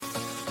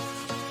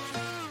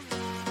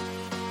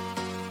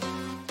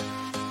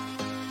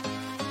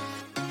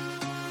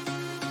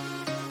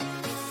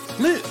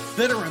Live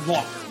fitter and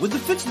longer with the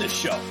Fitzness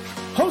Show,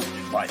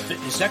 hosted by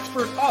fitness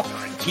expert,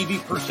 author, and TV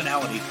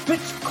personality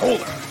Fitz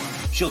Kohler.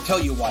 She'll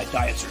tell you why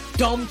diets are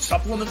dumb,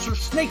 supplements are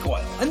snake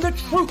oil, and the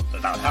truth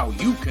about how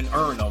you can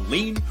earn a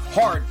lean,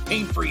 hard,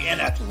 pain-free,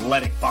 and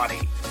athletic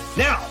body.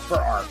 Now for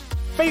our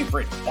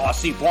favorite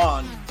bossy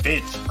blonde,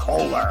 Fitz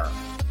Kohler.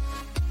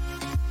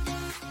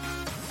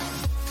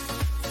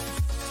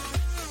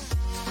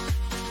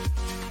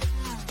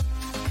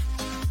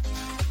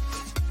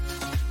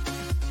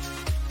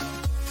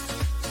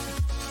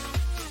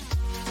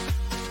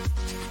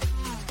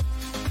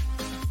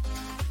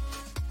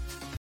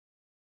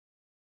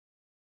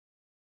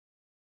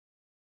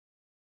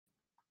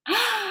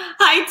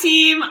 Hi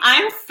team,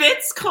 I'm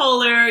Fitz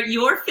Kohler,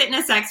 your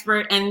fitness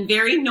expert and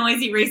very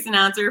noisy race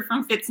announcer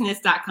from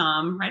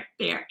Fitzness.com right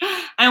there.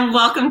 And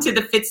welcome to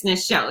the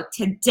Fitzness Show.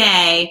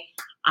 Today,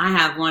 I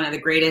have one of the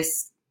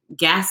greatest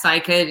guests I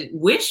could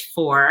wish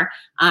for.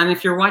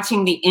 If you're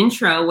watching the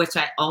intro, which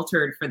I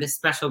altered for this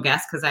special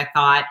guest because I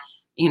thought,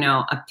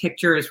 a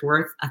picture is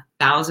worth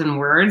 1,000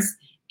 words.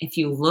 If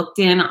you looked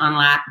in on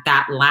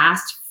that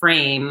last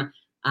frame,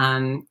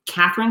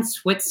 Kathrine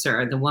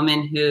Switzer, the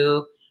woman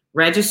who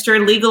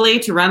registered legally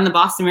to run the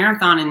Boston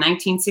Marathon in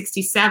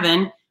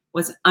 1967,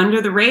 was under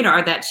the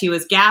radar that she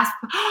was gasped,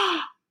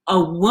 a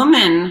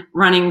woman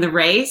running the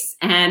race.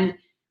 And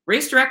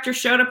race director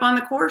showed up on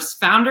the course,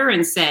 found her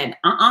and said,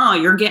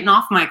 you're getting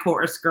off my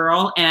course,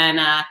 girl. And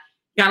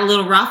got a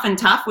little rough and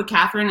tough with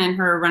Kathrine and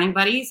her running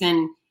buddies.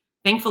 And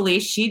thankfully,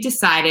 she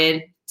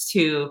decided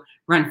to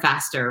run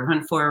faster,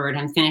 run forward,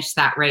 and finish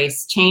that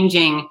race,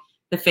 changing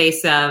the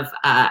face of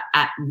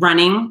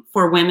running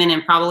for women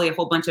and probably a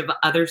whole bunch of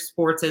other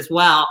sports as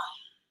well.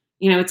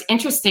 It's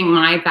interesting,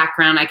 my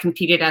background, I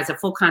competed as a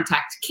full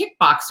contact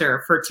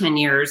kickboxer for 10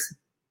 years.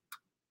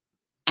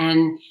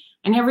 And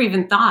I never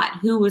even thought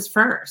who was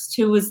first,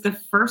 who was the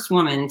first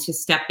woman to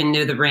step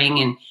into the ring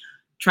and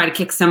try to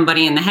kick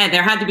somebody in the head.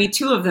 There had to be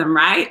two of them,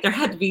 right? There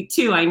had to be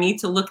two. I need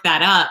to look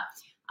that up.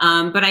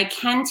 But I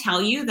can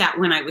tell you that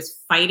when I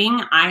was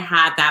fighting, I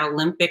had that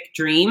Olympic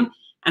dream,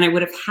 and I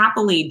would have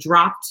happily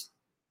dropped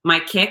my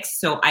kicks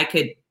so I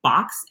could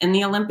box in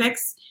the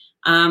Olympics.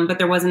 But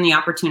there wasn't the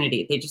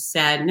opportunity. They just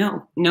said,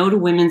 no to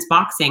women's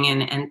boxing.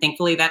 And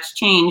thankfully that's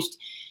changed.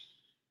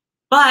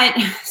 But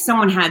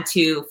someone had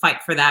to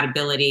fight for that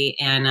ability.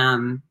 And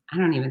I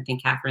don't even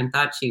think Kathrine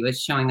thought she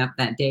was showing up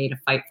that day to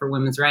fight for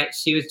women's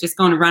rights. She was just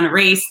going to run a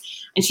race.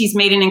 And she's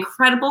made an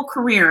incredible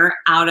career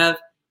out of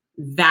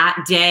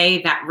that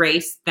day, that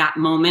race, that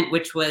moment,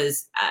 which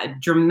was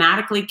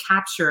dramatically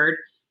captured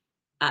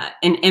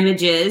in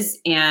images,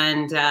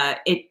 and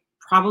it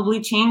probably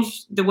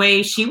changed the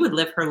way she would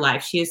live her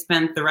life. She has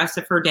spent the rest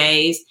of her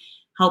days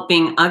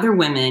helping other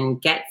women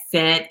get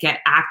fit, get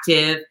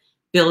active,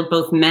 build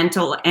both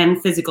mental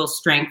and physical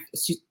strength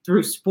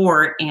through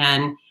sport.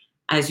 And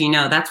as you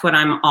know, that's what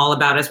I'm all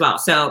about as well.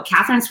 So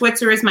Kathrine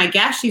Switzer is my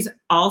guest. She's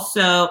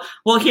also,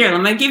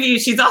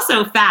 she's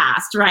also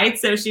fast, right?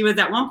 So she was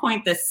at one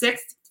point the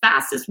 6th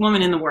fastest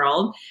woman in the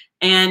world.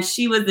 And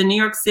she was the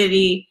New York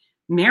City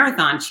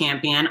marathon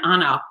champion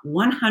on a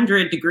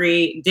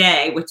 100-degree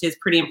day, which is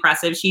pretty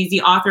impressive. She's the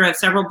author of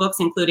several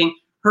books, including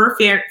Her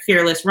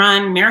Fearless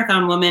Run,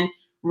 Marathon Woman,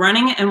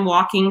 Running and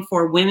Walking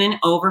for Women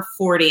Over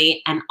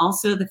 40, and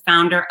also the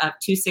founder of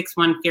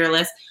 261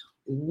 Fearless.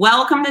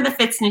 Welcome to the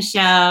Fitzness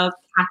Show,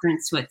 Kathrine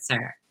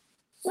Switzer.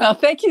 Well,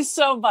 thank you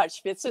so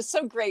much, Fitz. It's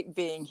so great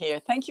being here.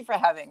 Thank you for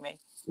having me.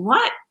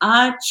 What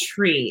a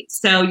treat.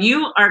 So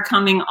you are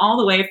coming all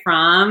the way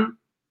from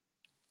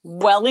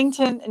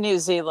Wellington, New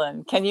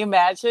Zealand. Can you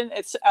imagine?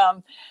 It's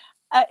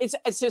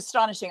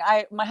astonishing.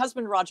 My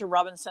husband, Roger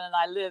Robinson, and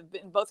I live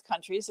in both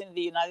countries, in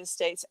the United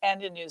States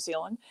and in New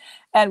Zealand.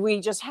 And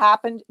we just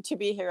happened to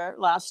be here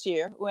last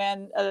year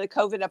when the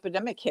COVID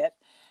epidemic hit.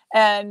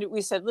 And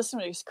we said, listen,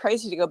 it's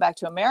crazy to go back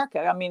to America.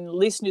 I mean, at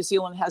least New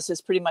Zealand has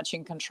this pretty much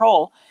in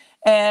control.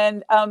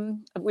 And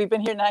we've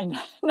been here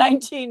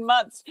 19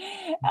 months.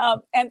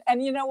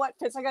 And you know what,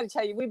 Fitz, I got to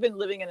tell you, we've been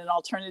living in an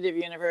alternative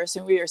universe,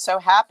 and we are so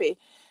happy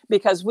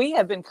because we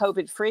have been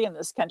COVID-free in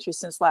this country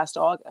since last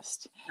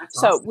August.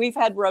 That's awesome. We've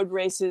had road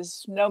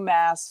races, no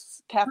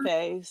masks,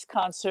 cafes,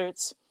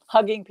 concerts,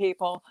 hugging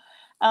people.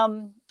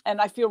 And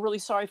I feel really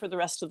sorry for the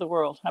rest of the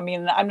world. I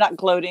mean, I'm not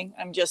gloating.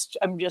 I'm just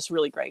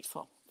really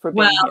grateful for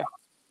being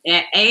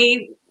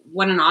here.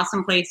 What an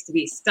awesome place to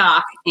be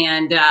stuck.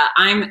 And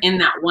I'm in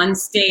that one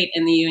state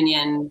in the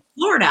Union,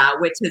 Florida,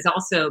 which has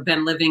also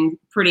been living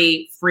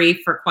pretty free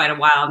for quite a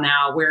while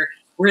now. We're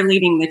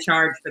leading the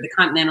charge for the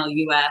continental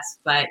U.S.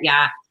 But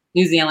yeah,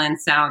 New Zealand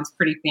sounds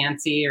pretty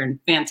fancy and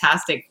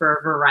fantastic for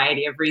a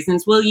variety of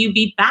reasons. Will you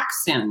be back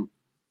soon?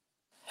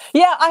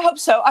 Yeah, I hope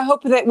so. I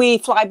hope that we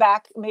fly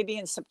back maybe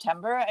in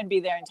September and be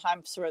there in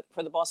time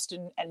for the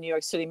Boston and New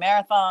York City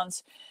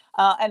marathons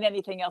and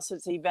anything else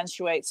that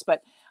eventuates.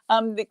 But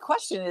the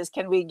question is,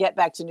 can we get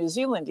back to New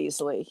Zealand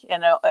easily? You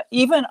know,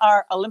 even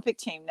our Olympic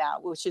team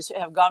now, which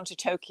have gone to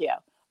Tokyo,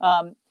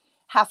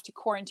 have to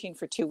quarantine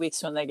for 2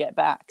 weeks when they get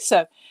back.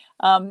 So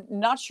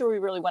not sure we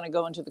really want to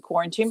go into the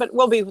quarantine, but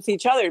we'll be with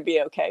each other to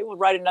be okay. We'll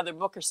write another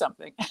book or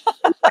something.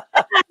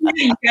 Yeah,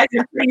 you guys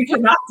are pretty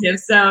productive.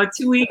 So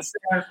 2 weeks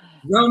of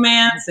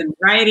romance and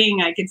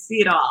writing, I can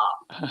see it all.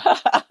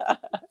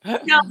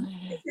 Now,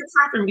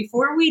 Kathrine,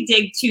 before we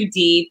dig too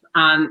deep,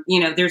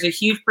 there's a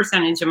huge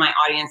percentage of my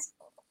audience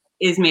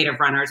is made of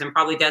runners and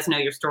probably does know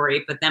your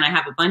story, but then I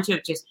have a bunch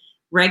of just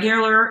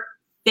regular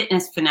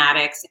fitness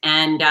fanatics,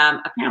 and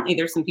apparently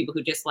there's some people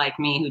who just like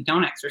me who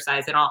don't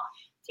exercise at all.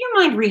 Do you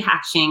mind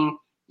rehashing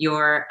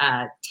your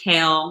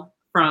tale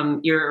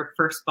from your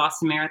first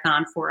Boston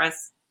Marathon for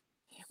us?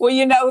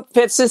 Well,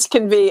 Fitz, this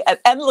can be an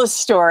endless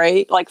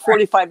story, like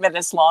 45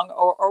 minutes long,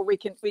 or we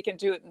can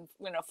do it in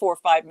 4 or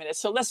 5 minutes.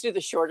 So let's do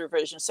the shorter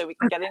version so we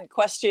can get into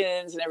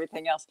questions and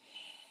everything else.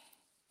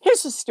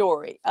 Here's the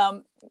story.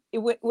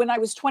 When I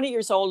was 20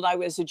 years old, I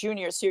was a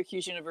junior at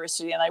Syracuse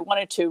University, and I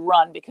wanted to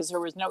run because there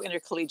was no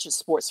intercollegiate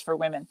sports for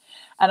women.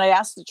 And I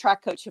asked the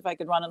track coach if I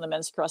could run on the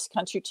men's cross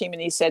country team,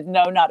 and he said,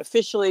 no, not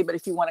officially, but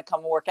if you want to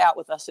come work out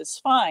with us, it's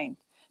fine,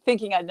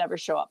 thinking I'd never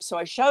show up. So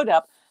I showed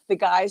up. The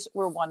guys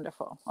were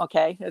wonderful.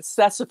 Okay.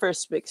 That's the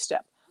first big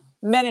step.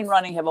 Men in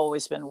running have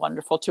always been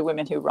wonderful to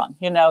women who run.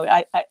 We've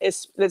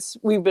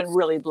been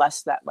really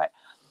blessed that way.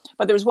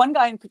 But there was one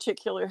guy in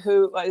particular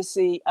who was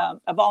a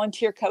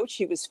volunteer coach.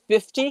 He was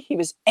 50. He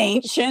was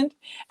ancient.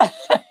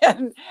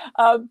 And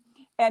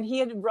he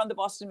had run the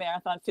Boston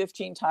Marathon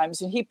 15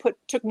 times. And he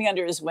took me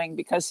under his wing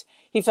because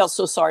he felt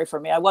so sorry for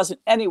me. I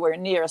wasn't anywhere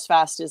near as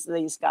fast as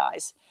these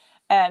guys.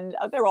 And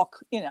they're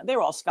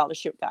all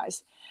scholarship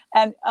guys.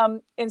 And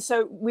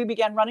so we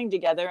began running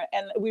together,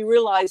 and we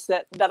realized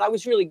that I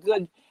was really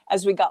good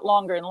as we got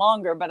longer and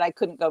longer, but I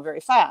couldn't go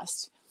very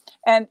fast.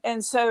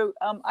 And so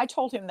I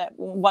told him that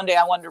one day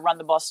I wanted to run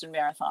the Boston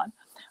Marathon.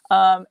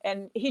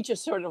 And he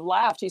just sort of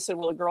laughed. He said,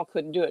 well, a girl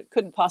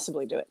couldn't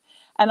possibly do it.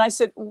 And I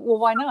said, well,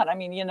 why not? I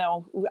mean,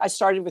 I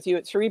started with you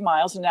at 3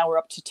 miles and now we're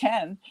up to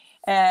 10.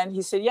 And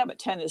he said, yeah, but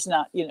 10 is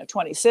not,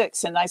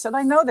 26. And I said,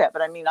 I know that,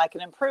 but I mean, I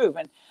can improve.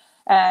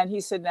 And he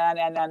said, no,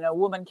 a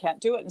woman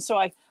can't do it. And so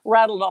I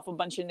rattled off a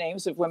bunch of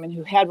names of women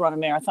who had run a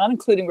marathon,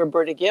 including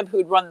Roberta Gibb,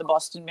 who'd run the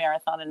Boston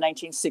Marathon in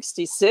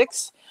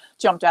 1966,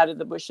 jumped out of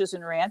the bushes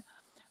and ran.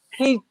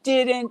 He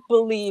didn't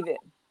believe it.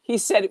 He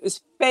said it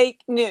was fake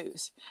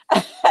news.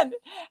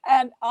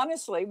 and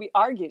honestly, we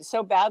argued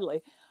so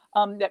badly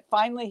that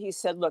finally he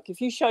said, look, if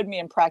you showed me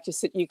in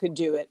practice that you could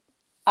do it,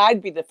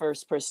 I'd be the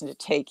first person to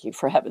take you,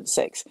 for heaven's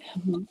sakes,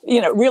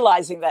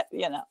 realizing that,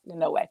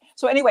 no way.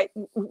 So anyway,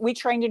 we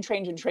trained. And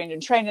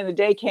the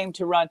day came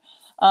to run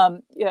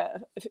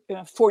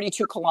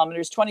 42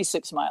 kilometers,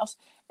 26 miles.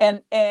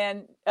 And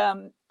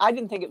I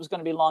didn't think it was going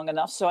to be long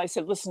enough. So I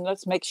said, listen,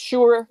 let's make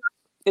sure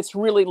it's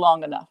really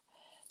long enough.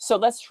 So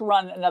let's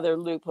run another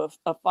loop of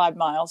 5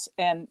 miles.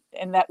 And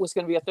that was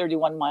going to be a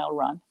 31-mile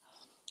run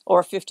or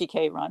a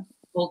 50K run.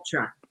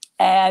 Ultra.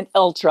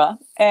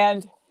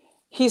 And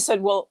he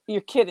said, well, you're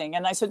kidding.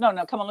 And I said, no,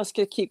 come on, let's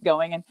keep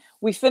going. And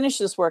we finished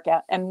this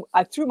workout, and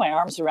I threw my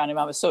arms around him.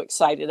 I was so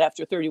excited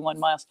after 31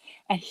 miles,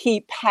 and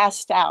he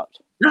passed out.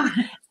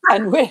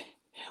 And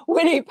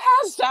when he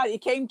passed out, he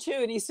came to,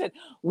 and he said,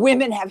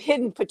 women have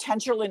hidden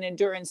potential in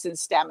endurance and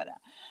stamina.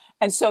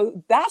 And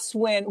so that's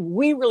when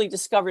we really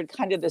discovered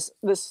kind of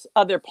this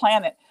other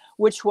planet,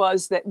 which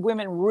was that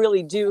women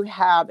really do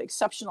have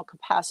exceptional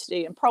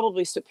capacity and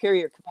probably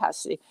superior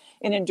capacity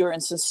in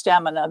endurance and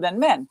stamina than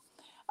men.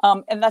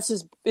 And that's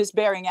is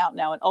bearing out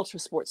now in ultra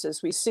sports,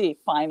 as we see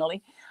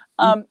finally.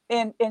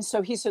 And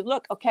so he said,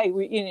 look, okay,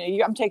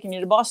 I'm taking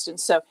you to Boston.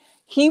 So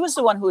he was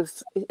the one who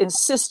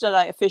insisted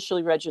I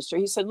officially register.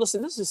 He said,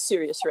 listen, this is a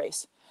serious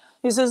race.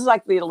 He says, it's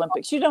like the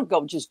Olympics. You don't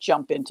go just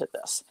jump into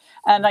this.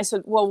 And I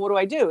said, well, what do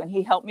I do? And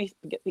he helped me.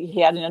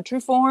 He had an entry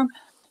form.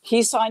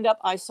 He signed up.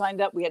 I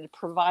signed up. We had to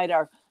provide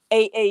our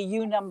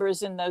AAU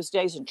numbers in those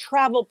days and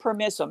travel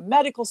permits, a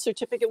medical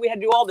certificate. We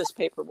had to do all this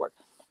paperwork.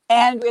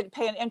 And we had to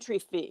pay an entry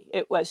fee.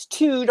 It was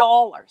 $2.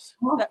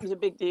 That was a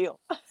big deal.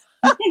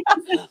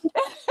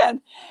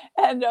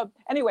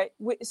 Anyway,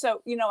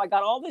 I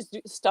got all this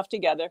stuff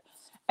together,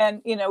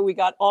 and, we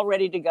got all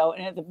ready to go.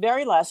 And at the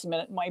very last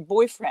minute, my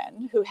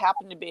boyfriend, who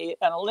happened to be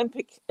an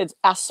Olympic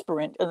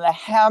aspirant in the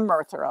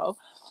hammer throw,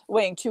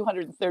 weighing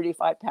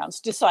 235 pounds,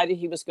 decided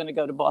he was going to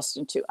go to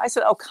Boston too. I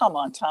said, oh, come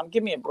on, Tom,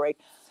 give me a break.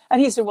 And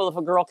he said, well, if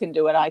a girl can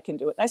do it, I can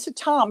do it. And I said,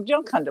 Tom,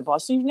 don't come to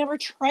Boston. You've never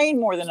trained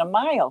more than a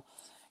mile.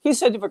 He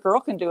said, if a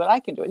girl can do it, I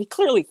can do it. He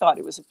clearly thought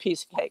it was a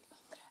piece of cake.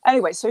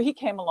 Anyway, so he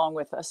came along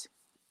with us.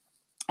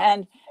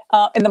 And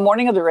in the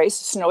morning of the race,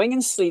 snowing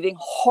and sleeting,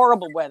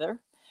 horrible weather.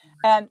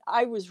 And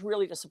I was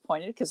really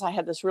disappointed because I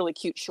had this really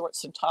cute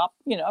shorts and top.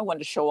 I wanted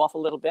to show off a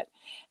little bit.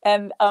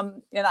 And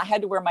I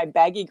had to wear my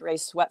baggy gray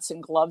sweats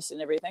and gloves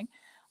and everything.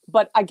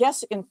 But I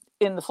guess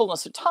in the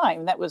fullness of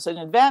time, that was an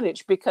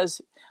advantage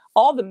because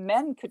all the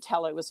men could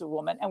tell I was a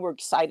woman and were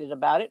excited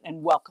about it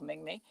and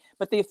welcoming me.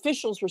 But the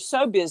officials were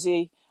so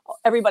busy.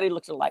 Everybody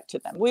looked alike to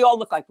them. We all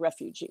looked like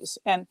refugees.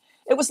 And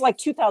it was like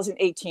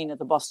 2018 at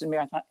the Boston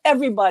Marathon.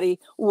 Everybody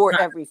wore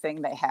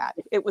everything they had.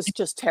 It was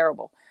just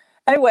terrible.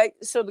 Anyway,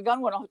 so the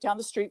gun went off. Down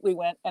the street we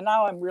went, and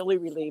now I'm really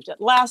relieved.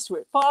 At last, we're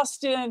at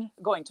Boston,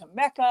 going to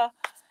Mecca.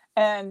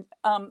 And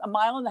a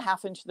mile and a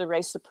half into the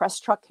race, the press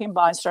truck came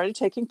by and started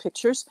taking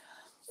pictures.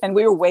 And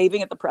we were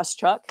waving at the press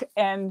truck.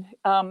 And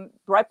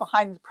right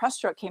behind the press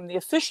truck came the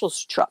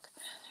officials' truck.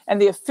 And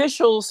the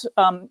officials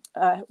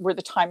were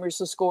the timers,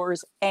 the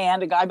scorers,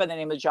 and a guy by the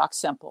name of Jacques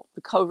Semple,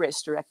 the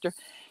co-race director.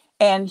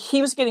 And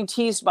he was getting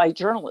teased by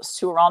journalists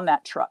who were on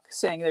that truck,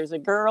 saying, there's a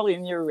girl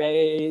in your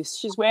race.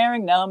 She's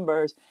wearing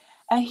numbers.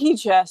 And he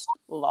just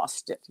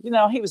lost it. You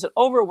know, he was an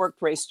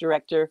overworked race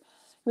director.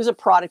 He was a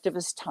product of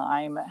his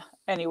time.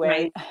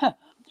 Anyway, right.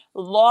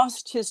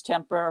 Lost his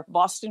temper.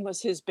 Boston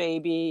was his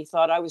baby.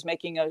 Thought I was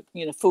making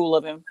a fool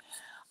of him.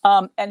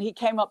 And he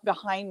came up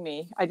behind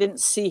me. I didn't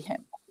see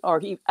him.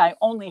 I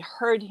only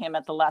heard him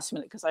at the last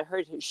minute because I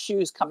heard his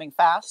shoes coming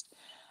fast.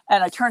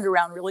 And I turned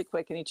around really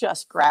quick and he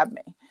just grabbed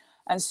me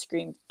and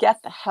screamed,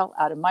 get the hell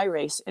out of my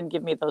race and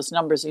give me those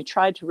numbers. He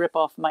tried to rip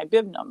off my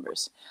bib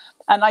numbers.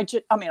 And I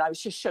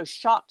was just so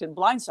shocked and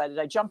blindsided.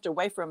 I jumped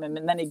away from him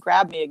and then he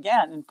grabbed me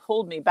again and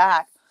pulled me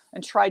back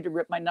and tried to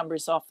rip my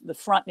numbers off the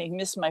front. And he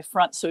missed my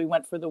front, so he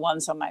went for the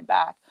ones on my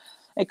back.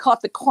 I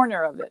caught the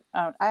corner of it.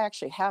 I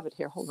actually have it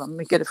here. Hold on, let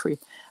me get it for you.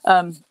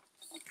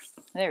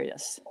 There it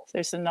is.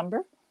 There's the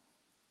number.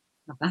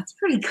 Oh, that's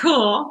pretty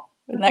cool.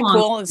 Isn't that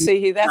cool? And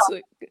see, let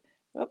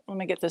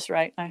me get this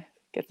right. I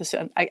get this.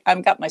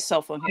 I've got my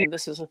cell phone here.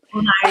 This is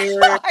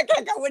I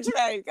can't go which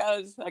way it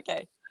goes.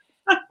 Okay.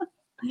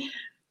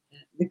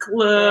 The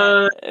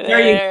clue.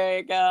 There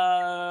you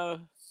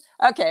go.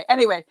 Okay.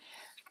 Anyway,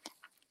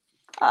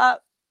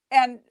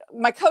 and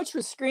my coach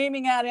was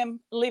screaming at him,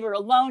 "Leave her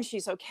alone.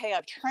 She's okay.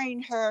 I've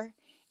trained her."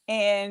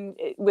 And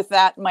with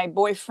that, my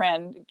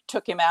boyfriend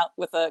took him out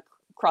with a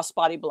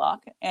crossbody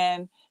block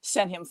and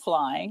sent him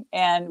flying.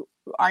 And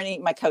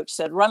Arnie, my coach,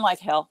 said, "Run like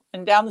hell."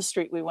 And down the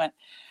street we went.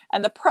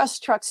 And the press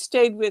truck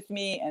stayed with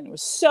me and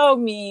was so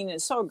mean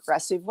and so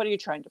aggressive. What are you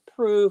trying to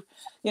prove?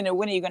 When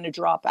are you going to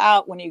drop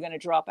out? When are you going to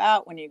drop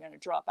out? When are you going to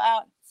drop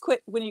out?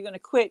 Quit. When are you going to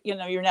quit?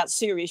 You're not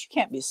serious. You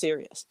can't be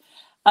serious.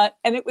 And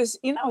it was,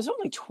 I was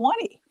only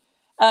 20.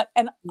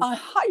 And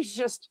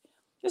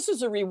this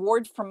was a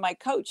reward from my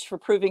coach for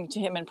proving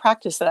to him in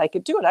practice that I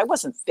could do it. I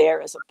wasn't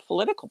there as a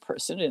political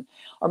person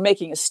or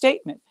making a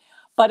statement,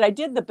 but I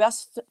did the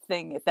best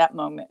thing at that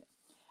moment.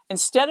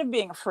 Instead of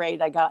being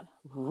afraid, I got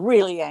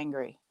really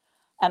angry.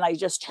 And I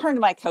just turned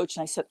to my coach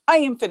and I said, I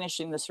am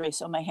finishing this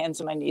race on my hands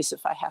and my knees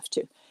if I have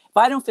to. If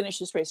I don't finish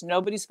this race,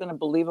 nobody's going to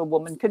believe a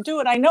woman could do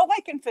it. I know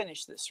I can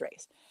finish this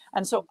race.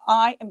 And so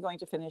I am going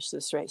to finish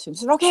this race. And he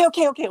said,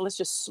 okay. Let's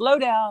just slow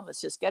down. Let's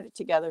just get it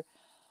together.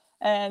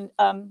 And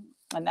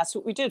that's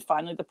what we did.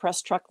 Finally, the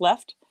press truck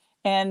left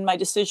and my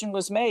decision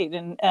was made.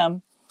 And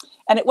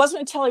it wasn't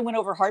until I went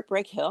over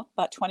Heartbreak Hill,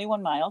 about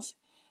 21 miles,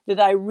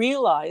 that I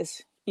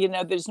realized,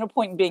 there's no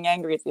point in being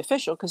angry at the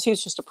official because he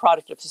was just a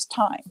product of his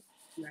time.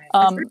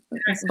 Right.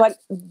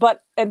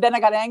 And then I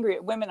got angry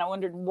at women. I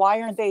wondered,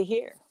 why aren't they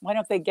here? Why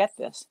don't they get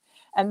this?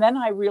 And then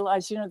I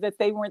realized, that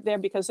they weren't there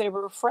because they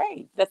were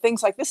afraid that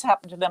things like this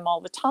happened to them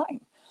all the time,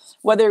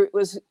 whether it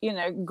was,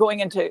 going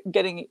into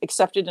getting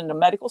accepted into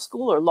medical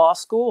school or law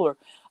school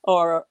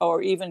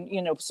or even,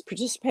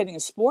 participating in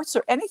sports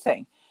or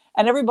anything.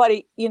 And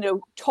everybody,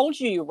 told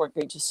you weren't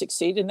going to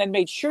succeed and then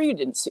made sure you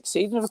didn't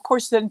succeed. And of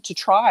course, then to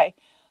try,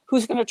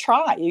 who's going to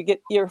try?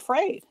 You're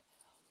afraid.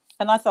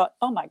 And I thought,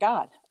 oh my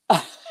God.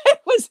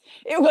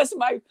 It was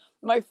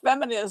my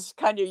feminist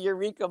kind of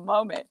eureka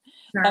moment.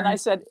 Sure. And I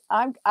said,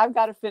 I've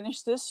got to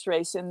finish this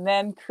race and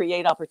then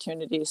create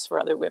opportunities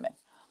for other women.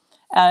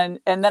 And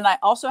then I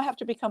also have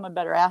to become a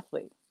better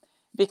athlete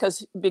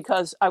because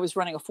I was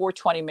running a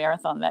 4:20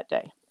 marathon that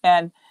day.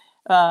 And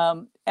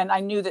I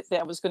knew that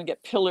I was going to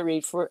get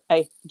pilloried for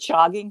a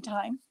jogging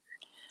time.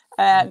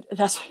 And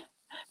that's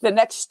the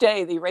next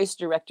day, the race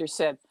director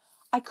said,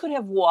 I could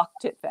have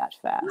walked it that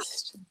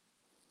fast.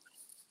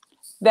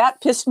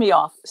 That pissed me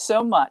off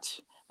so much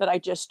that I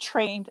just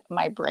trained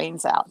my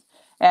brains out.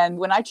 And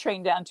when I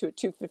trained down to a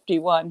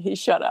 2:51, he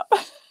shut up.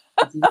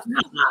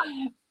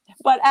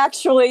 But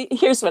actually,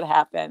 here's what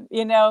happened.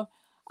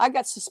 I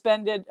got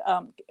suspended,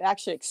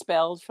 actually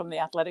expelled from the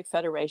Athletic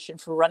Federation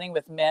for running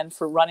with men,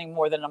 for running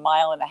more than a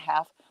mile and a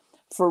half,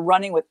 for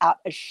running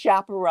without a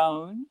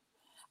chaperone,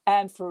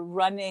 and for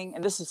running,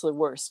 and this is the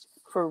worst,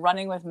 for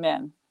running with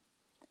men.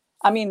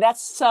 I mean,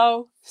 that's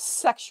so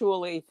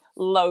sexually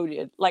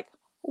loaded. Like,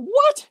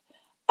 what?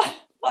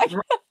 Like,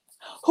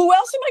 who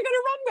else am I going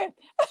to run with?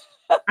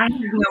 I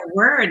have no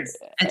words.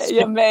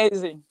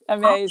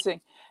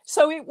 Amazing.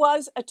 So it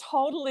was a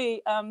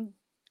totally, I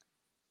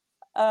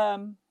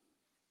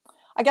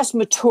guess,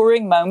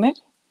 maturing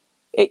moment.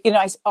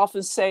 I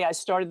often say I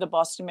started the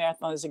Boston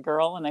Marathon as a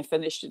girl and I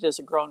finished it as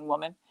a grown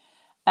woman.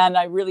 And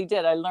I really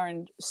did. I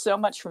learned so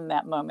much from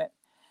that moment.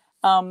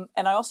 And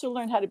I also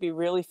learned how to be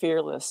really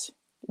fearless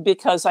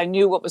because I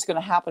knew what was going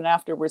to happen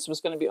afterwards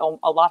was going to be a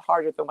lot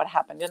harder than what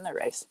happened in the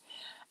race.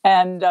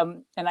 And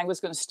I was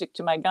going to stick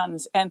to my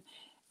guns. And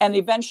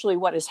eventually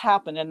what has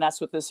happened, and that's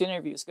what this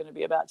interview is going to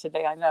be about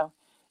today, I know,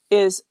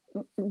 is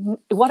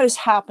what has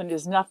happened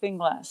is nothing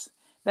less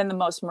than the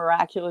most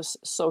miraculous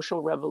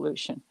social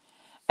revolution,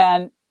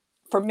 and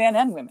for men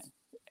and women,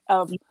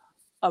 of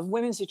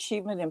women's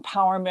achievement,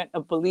 empowerment,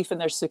 of belief in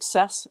their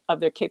success, of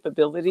their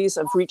capabilities,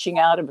 of reaching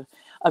out, of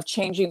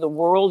changing the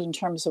world in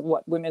terms of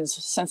what women's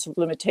sense of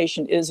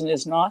limitation is and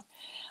is not.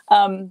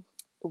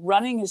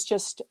 Running is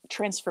just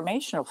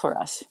transformational for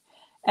us.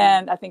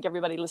 And I think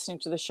everybody listening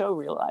to the show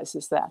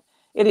realizes that.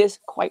 It is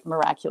quite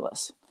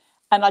miraculous.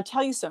 And I'll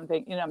tell you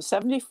something, I'm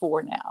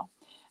 74 now.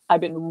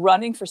 I've been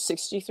running for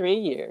 63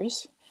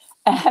 years,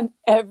 and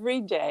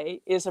every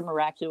day is a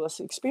miraculous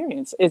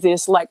experience. It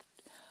is like,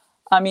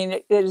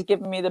 it has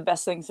given me the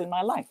best things in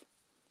my life.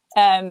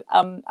 And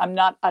I'm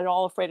not at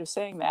all afraid of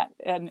saying that.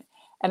 And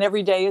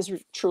every day is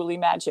truly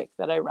magic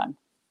that I run.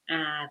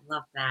 I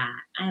love that.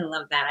 I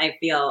love that. I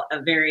feel a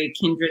very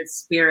kindred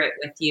spirit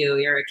with you.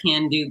 You're a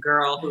can-do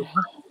girl who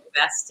wants to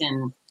invest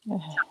in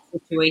tough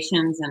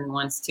situations and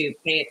wants to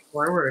pay it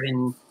forward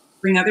and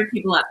bring other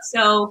people up.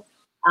 So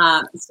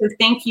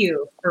thank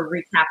you for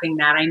recapping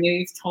that. I know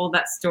you've told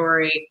that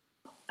story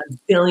a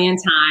billion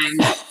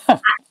times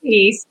at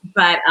least,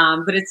 but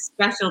it's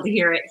special to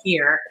hear it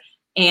here.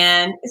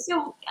 And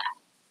so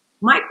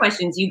my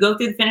questions, you go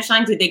through the finish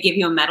line, did they give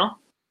you a medal?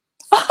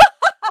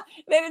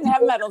 They didn't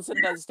have medals in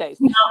those days.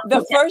 No,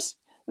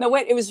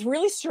 it was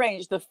really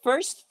strange. The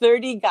first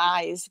 30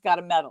 guys got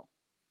a medal.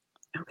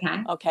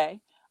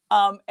 Okay.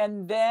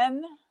 And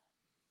then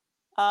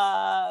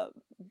I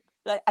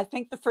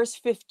think the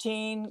first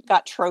 15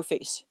 got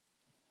trophies.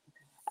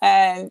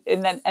 And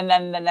then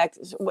the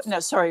next,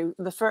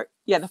 the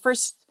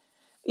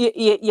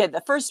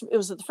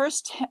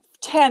first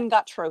 10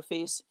 got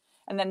trophies,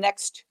 and the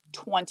next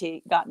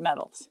 20 got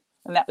medals,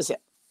 and that was it.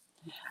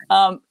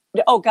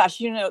 Oh gosh,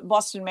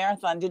 Boston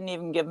Marathon didn't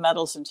even give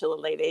medals until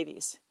the late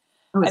 80s.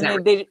 Oh,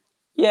 and they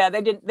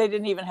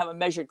didn't even have a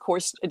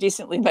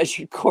decently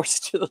measured course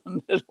to the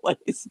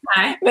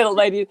middle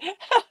 80s.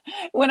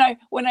 When I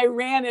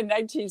ran in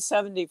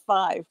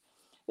 1975,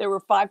 there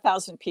were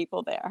 5,000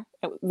 people there.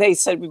 They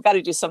said, we've got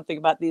to do something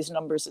about these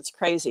numbers. It's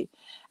crazy.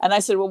 And I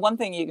said, well, one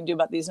thing you can do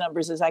about these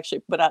numbers is actually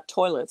put out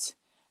toilets.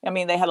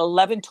 They had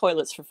 11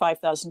 toilets for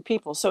 5,000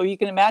 people. So you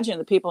can imagine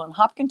the people in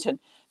Hopkinton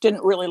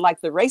didn't really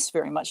like the race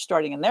very much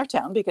starting in their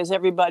town, because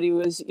everybody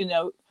was,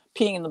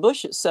 peeing in the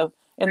bushes. So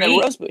in the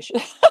rose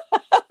bushes.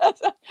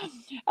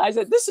 I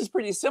said, this is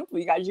pretty simple,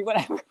 you guys. You want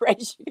to have a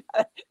race,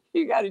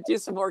 you got to do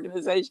some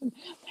organization.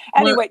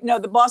 Anyway,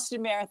 the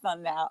Boston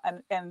Marathon now,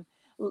 and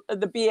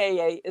the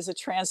BAA is a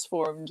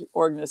transformed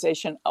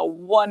organization, a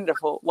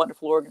wonderful,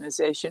 wonderful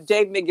organization.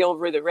 Dave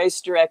McGilver, the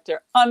race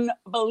director,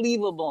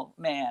 unbelievable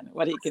man,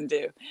 what he can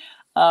do.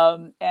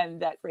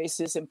 And that race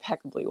is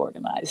impeccably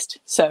organized.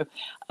 So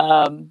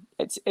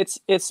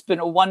it's been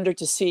a wonder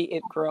to see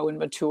it grow and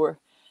mature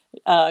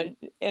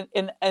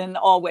in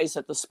all ways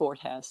that the sport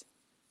has.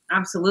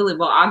 Absolutely.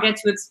 Well, I'll get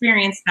to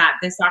experience that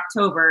this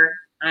October.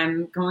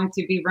 I'm going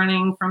to be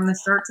running from the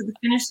start to the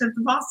finish of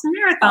the Boston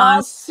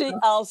Marathon.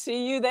 I'll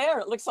see you there.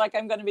 It looks like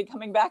I'm going to be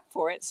coming back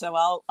for it, so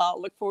I'll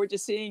look forward to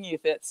seeing you,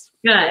 Fitz.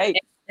 Good. Great.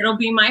 It'll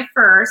be my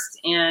first,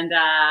 and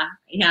I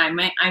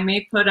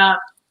may put up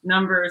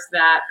numbers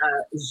that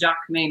Jacques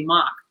may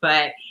mock,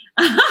 but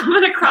I'm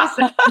going to cross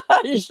it.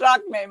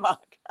 Jacques may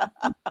mock. So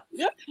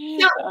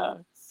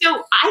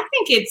I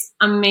think it's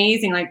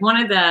amazing. Like, one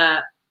of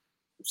the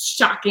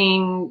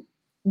shocking,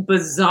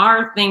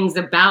 bizarre things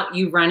about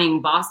you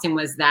running Boston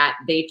was that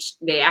they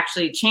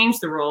actually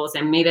changed the rules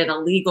and made it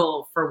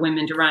illegal for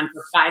women to run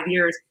for 5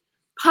 years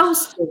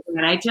post. And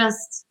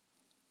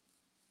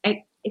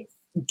it's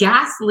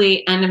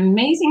ghastly and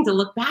amazing to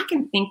look back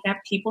and think that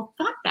people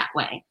thought that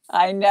way.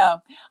 I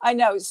know.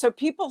 So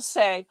people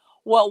say,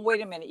 well,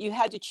 wait a minute, you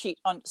had to cheat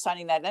on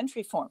signing that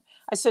entry form.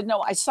 I said,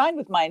 no, I signed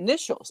with my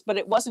initials, but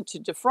it wasn't to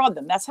defraud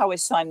them. That's how I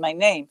signed my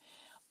name.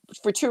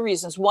 For two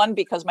reasons. One,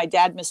 because my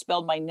dad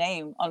misspelled my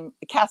name on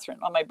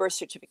Kathrine on my birth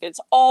certificate. It's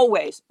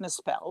always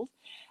misspelled.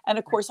 And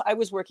of course, I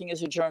was working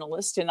as a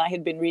journalist, and I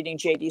had been reading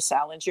J.D.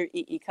 Salinger,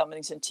 E.E.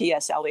 Cummings, and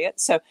T.S. Eliot.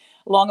 So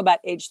along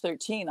about age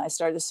 13, I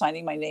started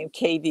signing my name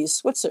K.V.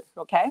 Switzer.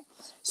 Okay.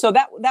 So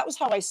that was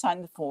how I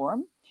signed the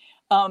form.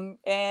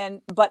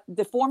 But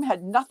the form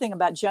had nothing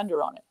about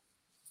gender on it.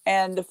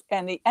 And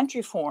the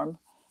entry form,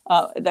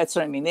 that's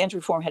what I mean. The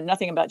entry form had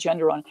nothing about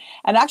gender on it.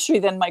 And actually,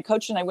 then my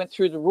coach and I went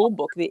through the rule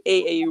book, the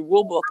AAU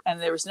rule book, and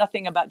there was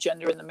nothing about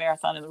gender in the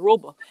marathon in the rule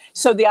book.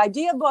 So the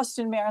idea of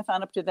Boston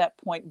Marathon up to that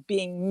point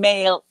being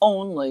male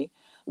only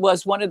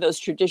was one of those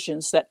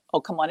traditions that,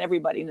 oh, come on,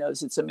 everybody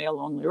knows it's a male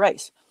only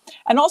race.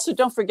 And also,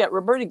 don't forget,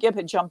 Roberta Gibb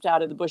had jumped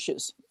out of the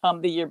bushes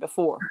the year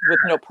before with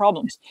no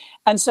problems.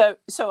 And so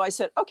I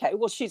said, okay,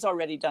 well, she's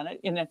already done it.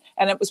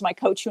 And it was my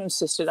coach who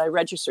insisted I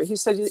register. He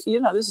said, this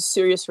is a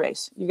serious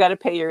race. You got to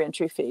pay your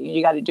entry fee.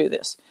 You got to do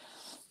this.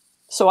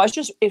 So I was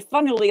just,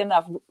 funnily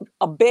enough,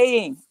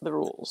 obeying the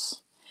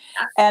rules.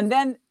 And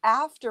then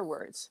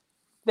afterwards,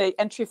 the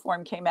entry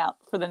form came out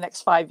for the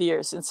next 5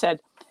 years and said,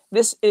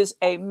 this is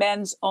a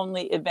men's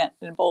only event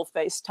in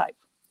boldface type.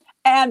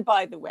 And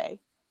by the way,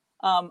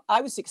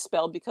 I was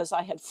expelled because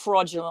I had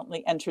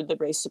fraudulently entered the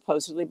race,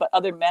 supposedly, but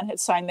other men had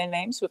signed their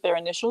names with their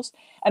initials,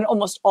 and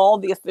almost all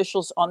the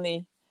officials on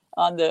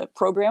the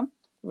program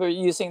were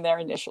using their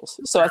initials.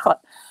 So I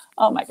thought,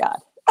 oh my God,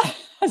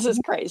 this is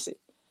crazy.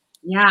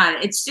 Yeah,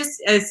 it's just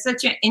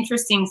such an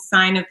interesting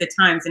sign of the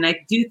times, and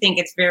I do think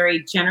it's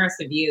very generous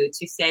of you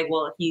to say,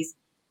 well, he's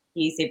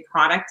a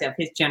product of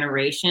his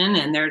generation,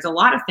 and there's a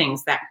lot of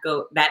things that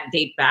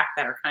date back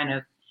that are kind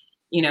of,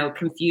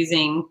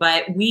 confusing.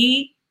 But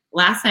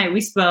last night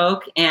we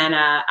spoke, and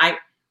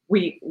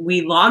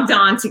we logged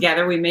on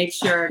together. We made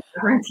sure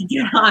everyone could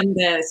get on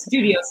the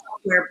studio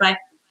software, but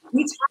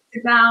we talked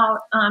about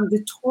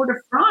the Tour de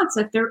France,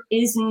 that there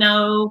is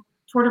no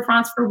Tour de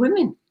France for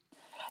women.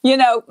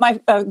 My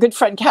good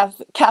friend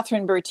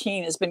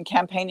Kathrine has been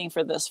campaigning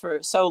for this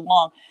for so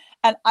long,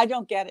 and I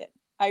don't get it.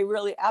 I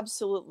really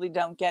absolutely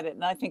don't get it.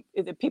 And I think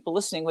the people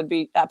listening would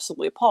be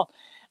absolutely appalled.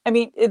 I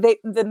mean,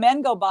 the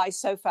men go by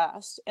so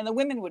fast and the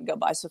women would go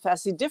by so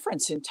fast. The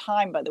difference in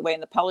time, by the way, in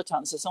the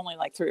pelotons is only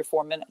like 3 or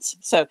 4 minutes.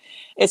 So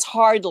it's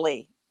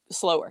hardly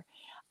slower.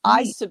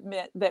 I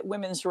submit that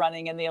women's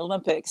running in the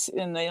Olympics,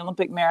 in the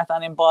Olympic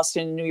marathon in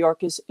Boston and New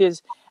York is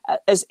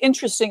as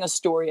interesting a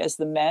story as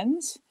the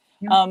men's.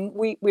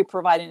 We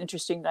provide an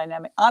interesting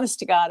dynamic. Honest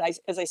to God,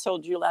 as I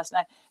told you last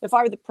night, if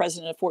I were the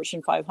president of a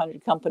Fortune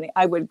 500 company,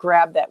 I would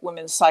grab that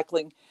women's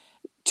cycling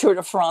Tour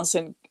de France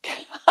and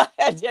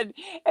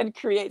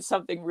create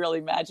something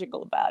really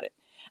magical about it.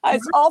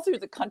 It's all through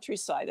the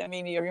countryside. I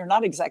mean, you're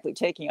not exactly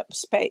taking up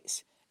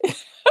space.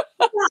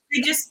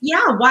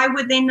 Why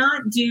would they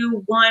not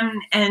do one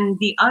and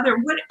the other?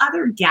 What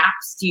other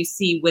gaps do you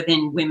see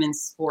within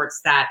women's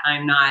sports that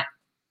I'm not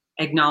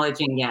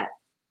acknowledging yet?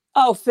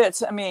 Oh,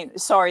 Fitz, I mean,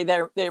 sorry,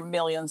 there are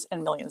millions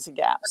and millions of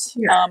gaps.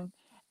 Yeah.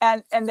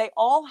 And they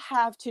all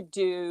have to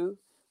do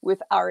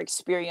with our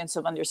experience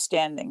of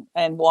understanding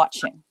and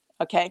watching.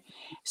 Okay.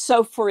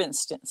 So for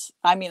instance,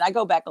 I mean, I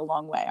go back a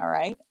long way. All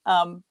right.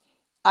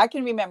 I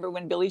can remember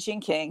when Billie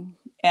Jean King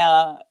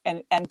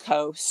and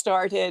co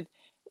started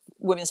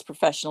women's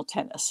professional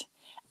tennis.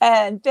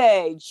 And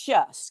they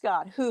just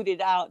got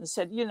hooted out and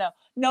said,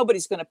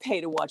 nobody's going to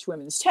pay to watch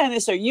women's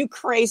tennis. Are you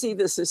crazy?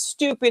 This is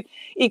stupid.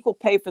 Equal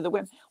pay for the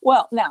women.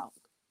 Well, now,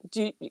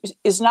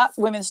 is not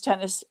women's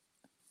tennis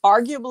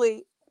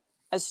arguably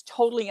as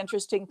totally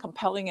interesting,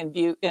 compelling,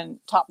 and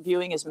top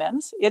viewing as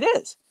men's? It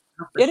is.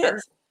 It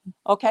is.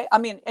 Okay. I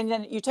mean, and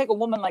then you take a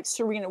woman like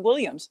Serena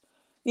Williams.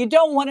 You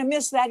don't want to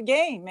miss that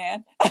game,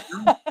 man.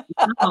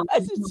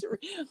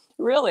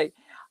 Really.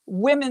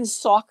 Women's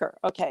soccer,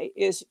 okay,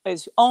 is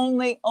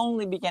only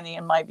beginning,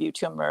 in my view,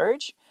 to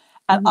emerge.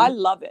 And I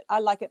love it. I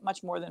like it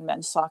much more than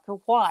men's soccer.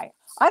 Why?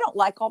 I don't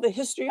like all the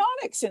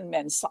histrionics in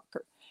men's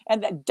soccer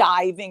and that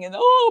diving and,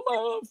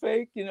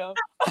 fake,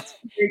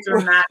 It's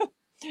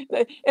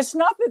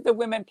not that the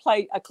women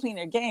play a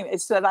cleaner game.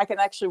 It's that I can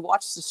actually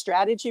watch the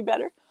strategy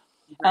better.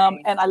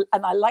 Right. And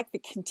I like the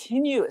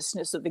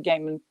continuousness of the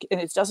game, and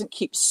it doesn't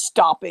keep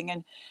stopping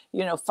and,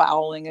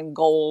 fouling and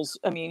goals.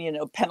 I mean,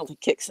 penalty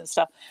kicks and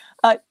stuff.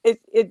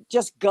 It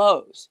just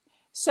goes.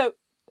 So,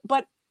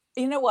 but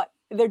you know what?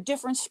 They're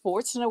different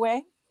sports in a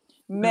way.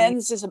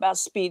 Men's is about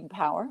speed and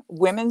power.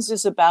 Women's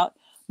is about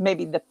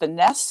maybe the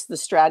finesse, the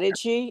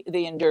strategy,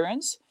 the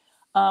endurance.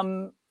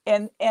 And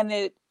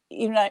it,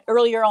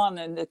 earlier on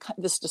in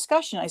this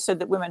discussion, I said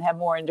that women have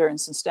more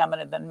endurance and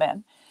stamina than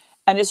men.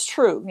 And it's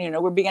true.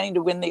 We're beginning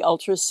to win the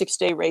ultras,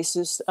 6-day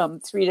races,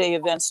 3-day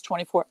events,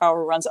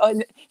 24-hour runs.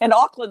 Oh, in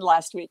Auckland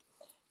last week,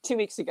 2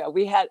 weeks ago,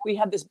 we had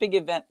this big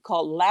event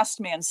called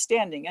Last Man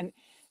Standing. And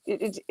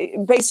it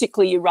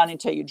basically you run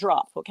until you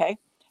drop, okay?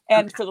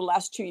 And for the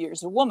last 2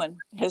 years, a woman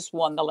has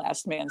won the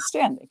Last Man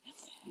Standing.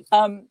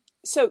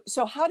 So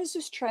how does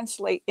this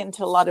translate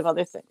into a lot of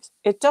other things?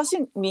 It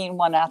doesn't mean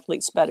one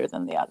athlete's better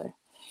than the other.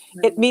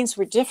 It means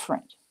we're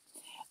different.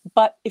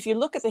 But if you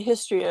look at the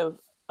history of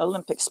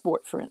Olympic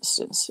sport, for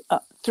instance,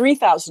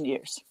 3,000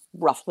 years,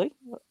 roughly,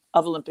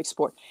 of Olympic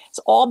sport. It's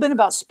all been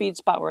about speed,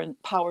 power, and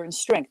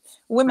strength.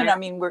 Women, I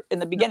mean, were in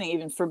the beginning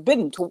even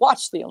forbidden to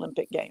watch the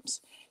Olympic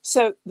Games.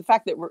 So the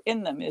fact that we're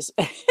in them is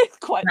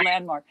quite a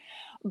landmark.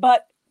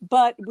 But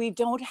we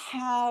don't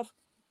have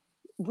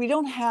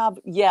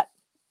yet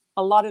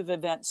a lot of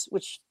events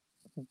which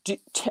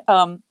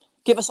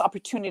give us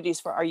opportunities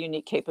for our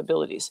unique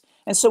capabilities.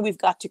 And so we've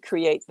got to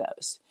create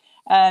those.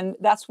 And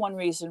that's one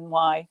reason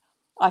why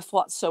I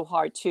fought so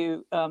hard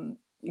to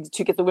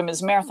get the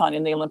women's marathon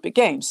in the Olympic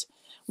Games.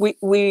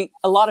 A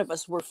lot of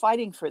us were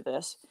fighting for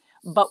this,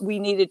 but we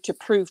needed to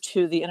prove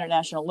to the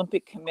International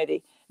Olympic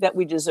Committee that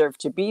we deserved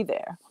to be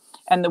there.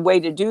 And the way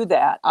to do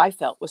that, I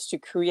felt, was to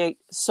create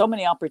so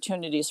many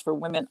opportunities for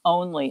women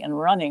only in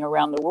running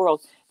around the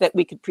world that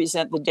we could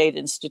present the data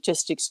and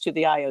statistics to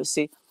the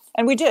IOC.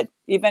 And we did.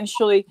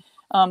 Eventually,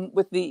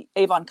 with the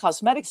Avon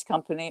Cosmetics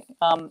company,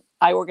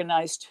 I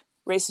organized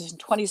races in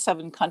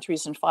 27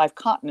 countries and 5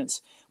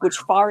 continents, which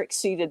far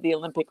exceeded the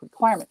Olympic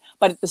requirement.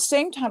 But at the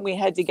same time, we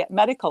had to get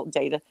medical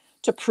data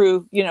to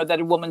prove, that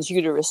a woman's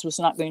uterus was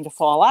not going to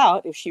fall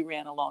out if she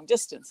ran a long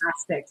distance.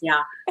 Fantastic,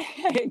 yeah.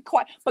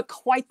 Quite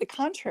the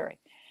contrary.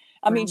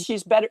 I mean,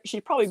 she's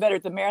probably better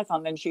at the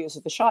marathon than she is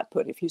at the shot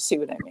put, if you see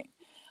what I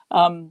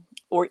mean,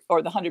 or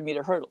the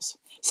 100-meter hurdles.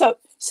 So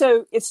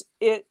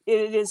it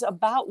is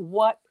about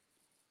what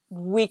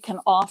we can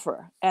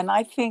offer. And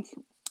I think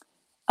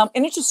an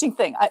interesting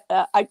thing,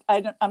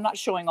 I'm not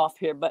showing off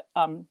here, but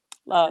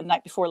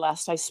night before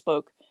last, I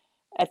spoke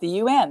at the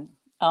UN,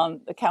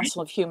 the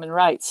Council of Human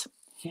Rights.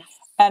 Yes.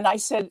 And I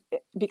said,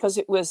 because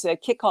it was a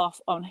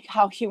kickoff on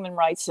how human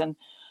rights and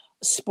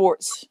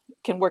sports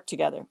can work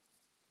together.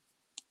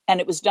 And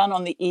it was done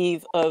on the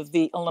eve of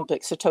the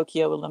Olympics, the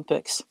Tokyo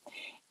Olympics.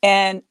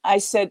 And I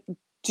said,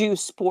 do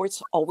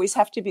sports always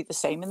have to be the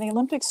same in the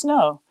Olympics?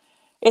 No.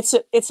 It's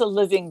a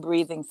living,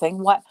 breathing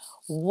thing.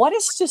 What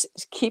is to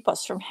keep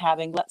us from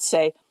having, let's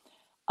say,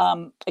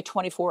 a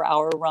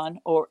 24-hour run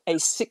or a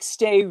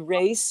 6-day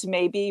race,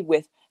 maybe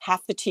with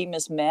half the team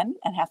is men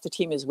and half the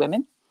team is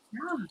women?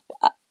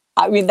 Yeah.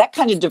 I mean, that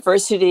kind of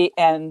diversity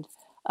and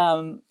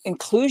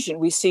inclusion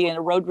we see in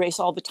a road race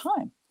all the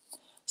time.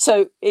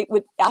 So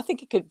I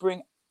think it could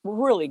bring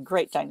really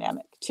great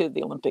dynamic to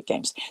the Olympic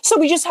Games. So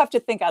we just have to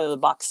think out of the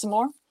box some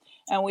more,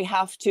 and we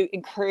have to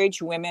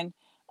encourage women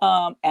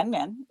and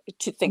men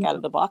to think out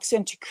of the box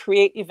and to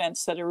create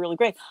events that are really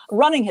great.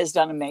 Running has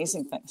done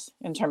amazing things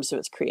in terms of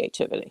its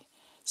creativity.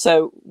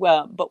 So,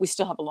 but we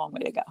still have a long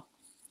way to go.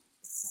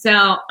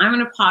 So I'm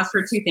going to pause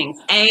for two things.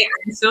 A,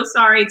 I'm so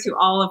sorry to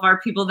all of our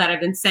people that have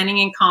been sending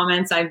in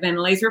comments. I've been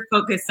laser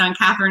focused on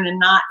Kathrine and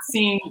not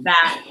seeing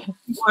that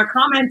people are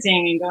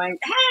commenting and going,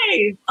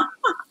 hey,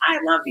 I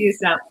love you.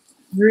 So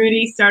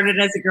Rudy started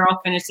as a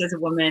girl, finished as a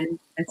woman,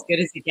 as good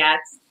as it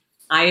gets.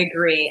 I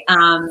agree.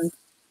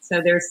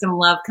 So there's some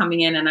love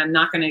coming in, and I'm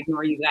not going to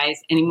ignore you guys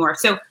anymore.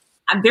 So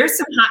there's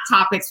some hot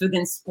topics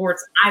within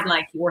sports I'd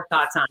like your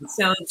thoughts on.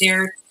 So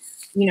there's,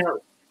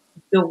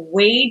 the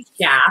wage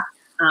gap.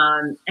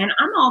 And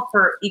I'm all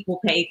for equal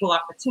pay, equal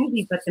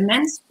opportunity, but the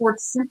men's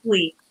sports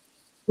simply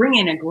bring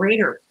in a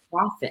greater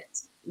profit.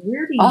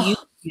 Where do you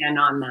stand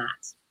on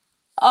that?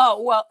 Oh,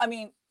 well, I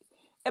mean,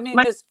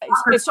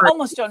 it's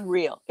almost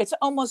unreal. It's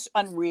almost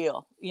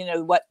unreal,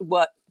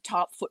 what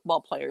top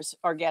football players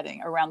are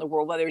getting around the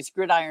world, whether it's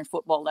gridiron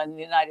football in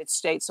the United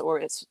States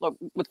or it's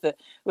with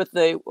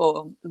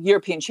the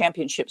European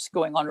Championships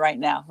going on right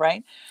now,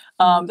 right?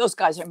 Those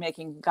guys are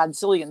making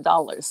godzillion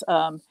dollars.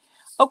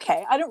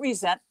 Okay, I don't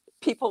resent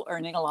people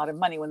earning a lot of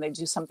money when they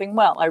do something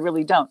well. I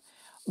really don't.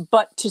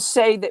 But to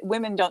say that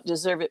women don't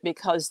deserve it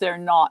because they're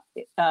not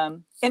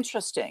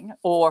interesting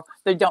or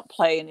they don't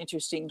play an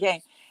interesting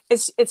game,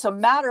 it's a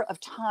matter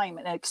of time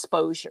and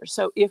exposure.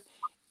 So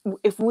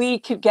if we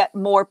could get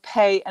more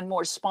pay and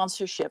more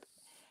sponsorship,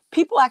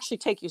 people actually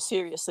take you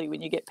seriously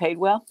when you get paid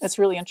well. That's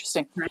really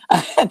interesting.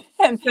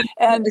 and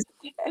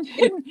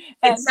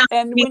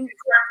when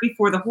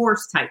before the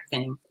horse type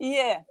thing.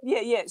 Yeah.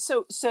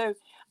 So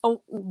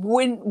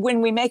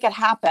when we make it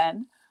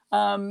happen,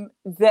 then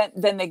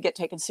they get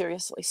taken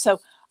seriously.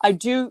 So I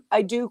do,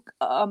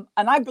 and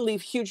I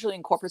believe hugely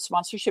in corporate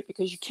sponsorship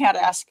because you can't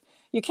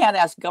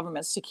ask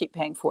governments to keep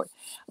paying for it.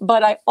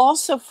 But I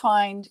also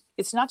find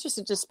it's not just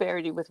a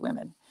disparity with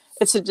women;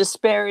 it's a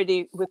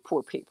disparity with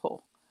poor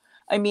people.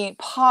 I mean,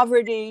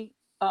 poverty,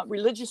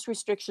 religious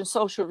restriction,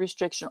 social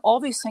restriction,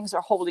 all these things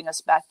are holding us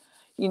back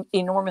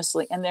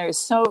enormously. And there is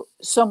so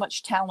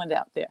much talent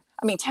out there.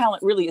 I mean,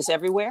 talent really is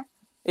everywhere.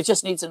 It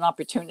just needs an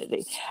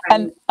opportunity.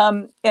 Right.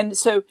 And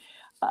so,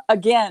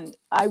 again,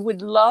 I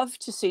would love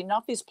to see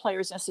not these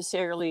players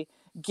necessarily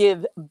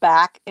give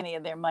back any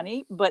of their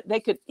money, but they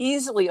could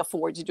easily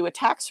afford to do a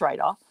tax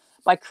write-off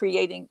by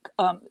creating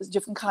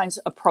different kinds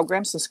of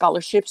programs and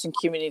scholarships and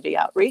community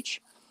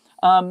outreach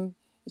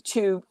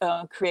to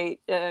create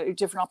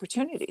different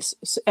opportunities,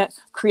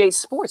 create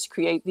sports,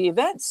 create the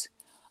events.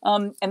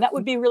 And that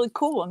would be really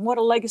cool. And what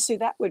a legacy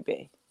that would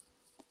be.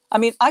 I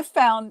mean, I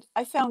found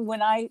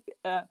when I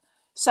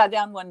sat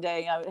down one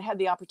day, I had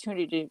the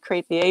opportunity to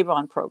create the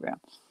Avon program.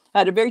 I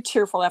had a very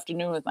tearful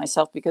afternoon with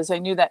myself because I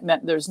knew that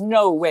meant there's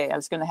no way I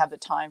was going to have the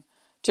time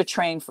to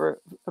train for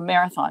a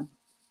marathon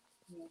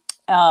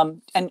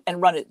and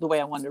run it the way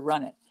I wanted to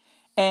run it.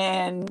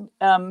 And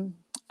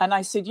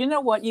I said, you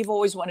know what? You've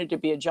always wanted to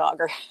be a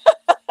jogger,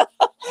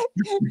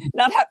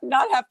 not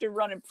have to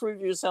run and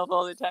prove yourself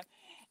all the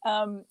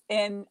time.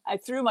 And I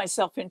threw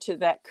myself into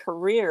that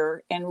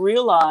career and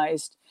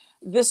realized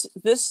this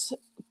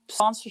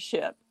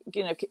sponsorship,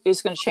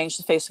 is going to change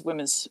the face of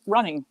women's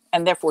running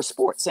and therefore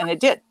sports, and it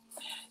did.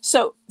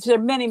 So there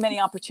are many, many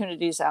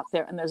opportunities out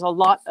there, and there's a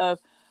lot of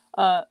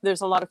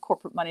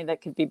corporate money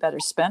that could be better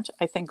spent,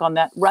 I think, on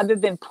that, rather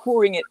than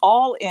pouring it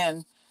all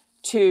in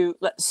to,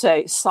 let's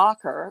say,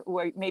 soccer,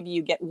 where maybe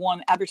you get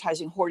one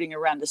advertising hoarding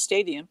around the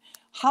stadium.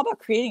 How about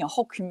creating a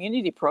whole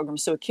community program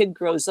so a kid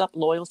grows up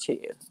loyal to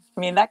you? I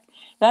mean, that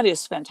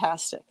is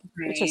fantastic.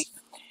 Right. It's just,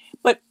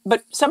 but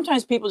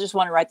sometimes people just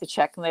want to write the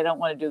check and they don't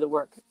want to do the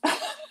work.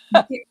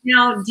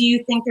 Now, do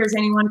you think there's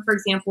anyone, for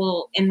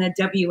example, in the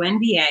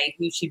WNBA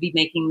who should be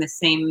making the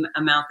same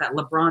amount that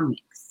LeBron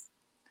makes?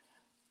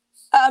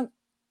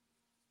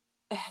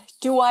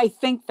 Do I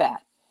think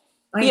that?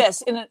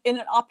 Yes, in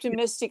an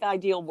optimistic,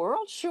 ideal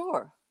world,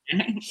 sure.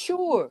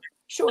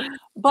 Sure.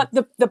 But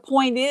the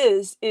point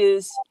is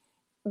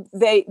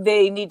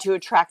they need to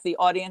attract the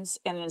audience,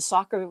 and in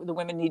soccer, the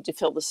women need to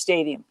fill the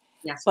stadium.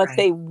 Yes, But right.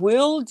 they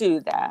will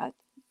do that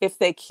if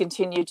they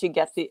continue to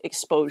get the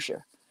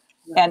exposure.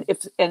 Yeah. And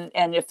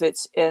if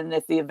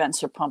the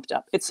events are pumped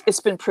up. It's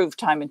been proved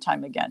time and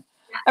time again.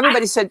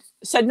 Everybody said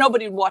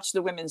nobody would watch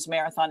the women's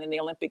marathon in the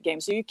Olympic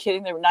Games. Are you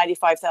kidding? There were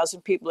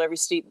 95,000 people. Every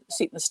seat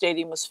in the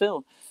stadium was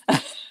filled.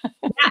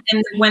 Yeah,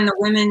 and when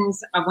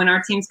when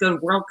our teams go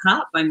to World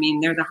Cup, I mean,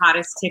 they're the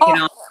hottest ticket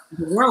on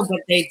the world,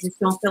 but they just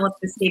don't fill up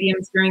the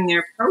stadiums during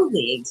their pro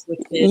leagues,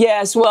 which is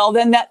yes. Well,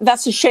 then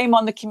that's a shame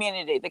on the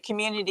community. The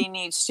community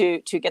needs to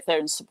get there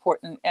and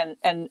support,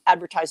 and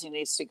advertising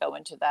needs to go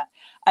into that,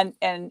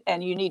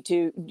 and you need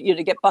to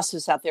get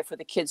buses out there for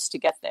the kids to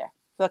get there,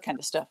 that kind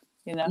of stuff.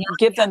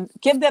 Give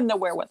them the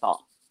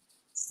wherewithal.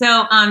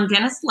 So,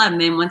 Dennis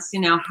Lebman wants to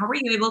know, how were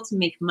you able to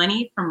make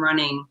money from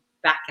running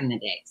back in the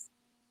days?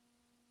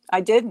 I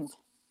didn't.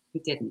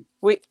 You didn't.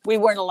 We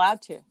weren't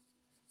allowed to.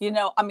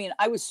 I mean,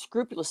 I was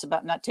scrupulous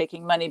about not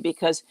taking money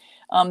because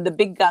the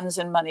big guns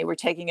and money were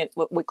taking it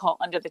what we call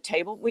under the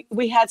table.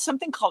 We had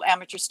something called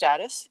amateur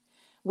status.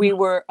 We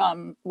were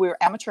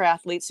amateur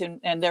athletes,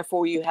 and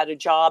therefore you had a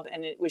job,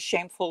 and it was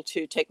shameful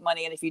to take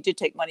money. And if you did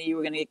take money, you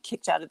were going to get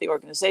kicked out of the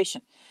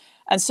organization.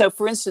 And so,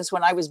 for instance,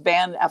 when I was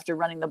banned after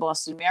running the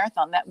Boston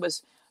Marathon,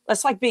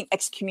 that's like being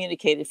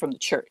excommunicated from the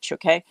church.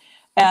 Okay.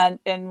 And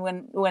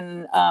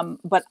when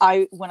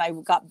I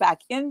got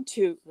back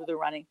into the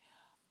running,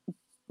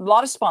 a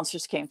lot of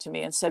sponsors came to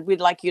me and said,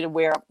 "We'd like you to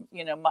wear,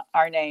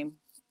 our name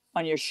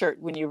on your shirt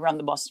when you run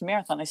the Boston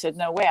Marathon." I said,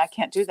 "No way, I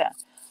can't do that,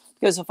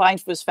 because if I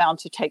was found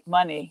to take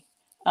money,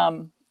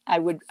 I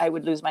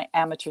would lose my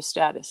amateur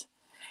status."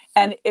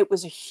 And it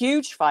was a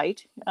huge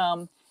fight.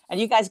 And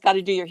you guys got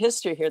to do your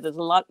history here. There's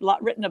a lot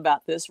written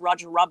about this.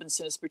 Roger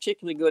Robinson is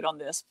particularly good on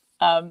this.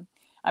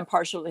 I'm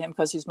partial to him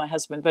because he's my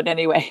husband. But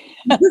anyway,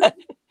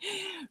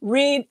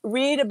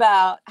 read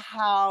about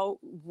how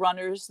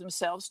runners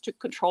themselves took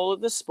control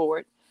of the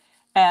sport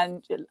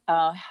and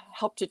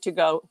helped it to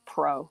go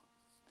pro,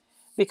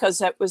 because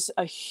that was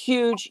a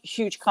huge,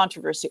 huge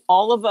controversy.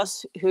 All of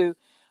us who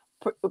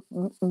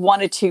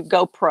wanted to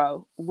go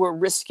pro were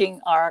risking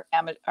our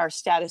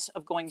status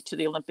of going to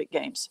the Olympic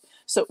Games.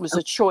 So it was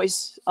a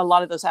choice. A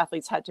lot of those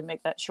athletes had to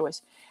make that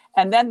choice.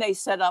 And then they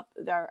set up,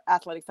 their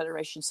athletic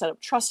federation set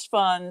up trust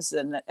funds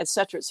and et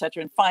cetera, et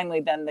cetera. And finally,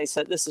 then they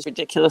said, "This is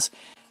ridiculous.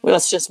 Well,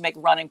 let's just make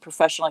running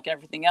professional like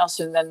everything else."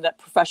 And then that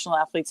professional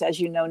athletes, as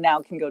you know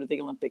now, can go to the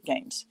Olympic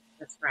Games.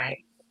 That's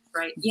right.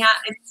 Right. Yeah.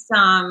 It's,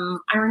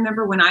 I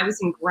remember when I was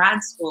in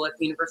grad school at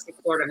the University of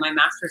Florida, my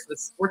master's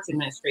was sports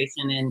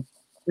administration, and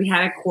we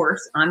had a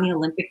course on the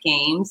Olympic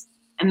Games.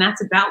 And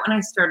that's about when I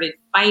started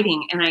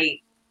fighting. And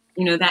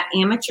that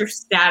amateur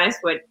status,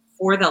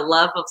 for the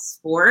love of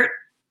sport,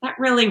 that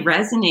really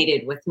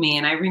resonated with me.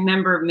 And I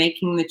remember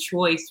making the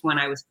choice when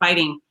I was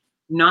fighting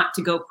not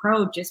to go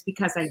pro, just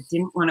because I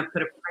didn't want to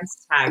put a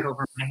price tag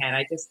over my head.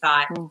 I just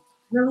thought, I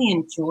really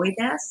enjoy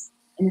this.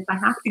 And if I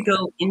have to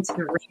go into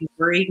the ring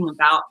worrying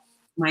about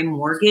my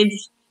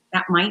mortgage,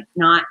 that might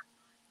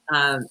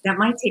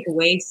take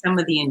away some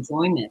of the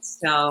enjoyment.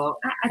 So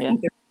I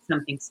think there's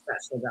something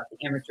special about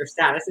the amateur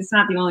status. It's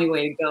not the only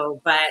way to go,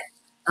 but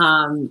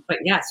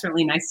yeah, it's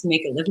certainly nice to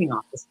make a living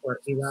off the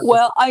sport.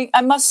 Well,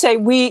 I must say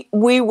we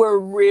were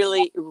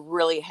really,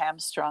 really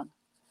hamstrung.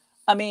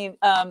 I mean,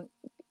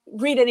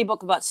 read any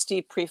book about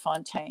Steve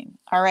Prefontaine.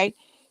 All right.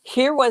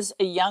 Here was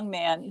a young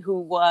man who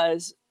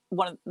was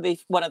one of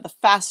the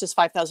fastest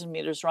 5,000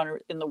 meters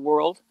runner in the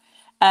world.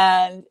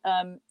 And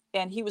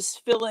he was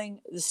filling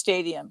the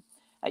stadium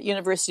at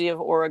University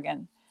of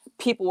Oregon.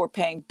 People were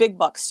paying big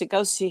bucks to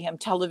go see him,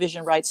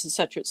 television rights, et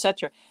cetera, et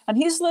cetera. And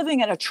he's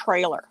living in a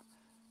trailer.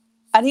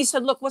 And he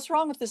said, "Look, what's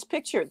wrong with this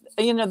picture?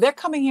 They're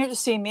coming here to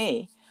see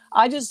me.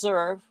 I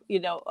deserve,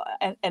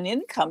 an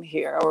income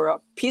here, or a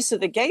piece of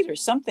the gate or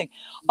something."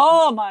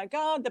 Oh my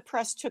God, the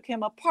press took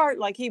him apart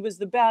like he was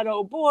the bad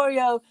old boy,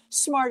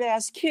 smart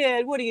ass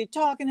kid. What are you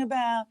talking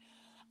about?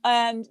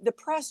 And the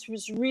press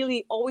was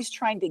really always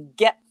trying to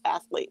get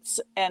athletes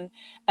and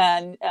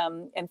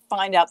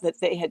find out that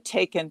they had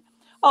taken.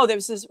 Oh, there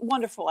was this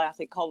wonderful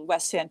athlete called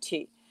Wes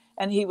Santee,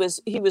 and he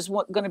was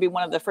going to be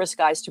one of the first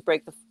guys to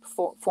break the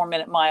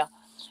 4-minute mile.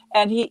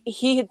 And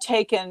he had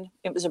taken,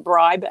 it was a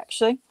bribe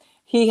actually.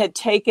 He had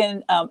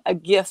taken a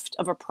gift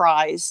of a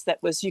prize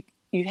that was, you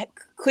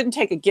couldn't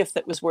take a gift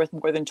that was worth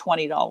more than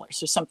 $20 or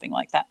something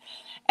like that.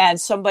 And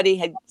somebody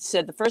had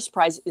said the first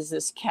prize is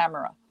this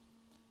camera.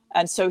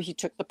 And so he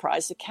took the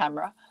prize, the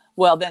camera.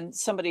 Well, then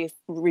somebody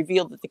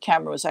revealed that the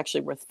camera was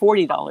actually worth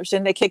 $40,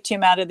 and they kicked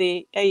him out of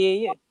the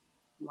AAU.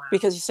 Wow.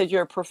 Because he said,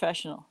 "You're a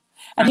professional."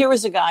 And here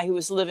was a guy who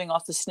was living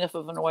off the sniff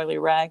of an oily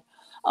rag.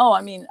 Oh,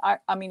 I mean,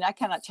 I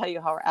cannot tell you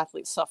how our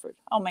athletes suffered.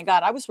 Oh my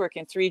God, I was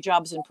working 3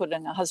 jobs and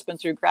putting a husband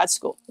through grad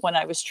school when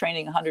I was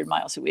training 100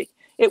 miles a week.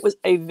 It was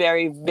a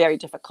very, very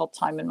difficult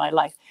time in my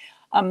life.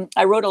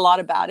 I wrote a lot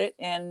about it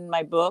in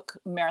my book,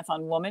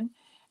 Marathon Woman.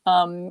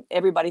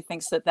 Everybody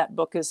thinks that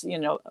book is,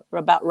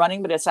 about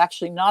running, but it's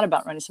actually not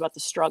about running. It's about the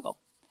struggle.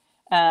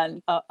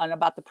 and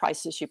about the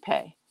prices you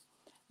pay.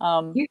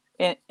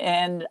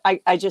 And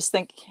I just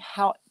think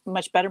how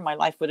much better my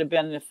life would have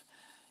been if,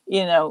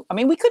 I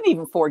mean, we couldn't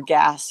even afford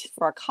gas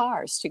for our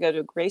cars to go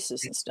to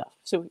races and stuff.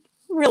 So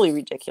really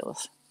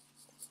ridiculous.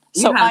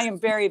 So I am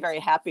very, very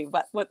happy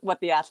about what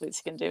the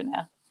athletes can do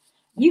now.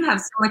 You have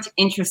so much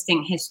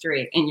interesting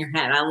history in your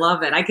head. I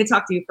love it. I could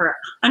talk to you for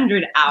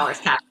 100 hours,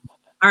 Kathrine.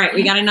 All right,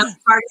 we got another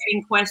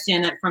hard-hitting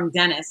question from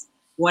Dennis.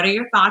 What are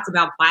your thoughts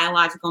about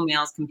biological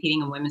males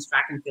competing in women's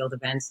track and field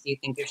events? Do you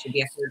think there should be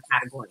a third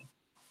category?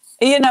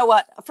 You know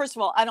what? First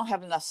of all, I don't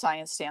have enough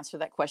science to answer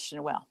that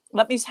question well.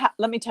 Let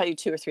me tell you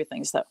 2 or 3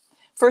 things, though.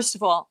 First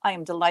of all, I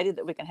am delighted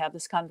that we can have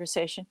this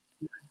conversation.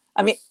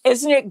 I mean,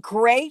 isn't it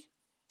great?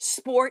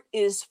 Sport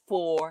is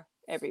for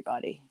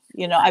everybody.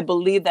 I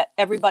believe that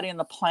everybody on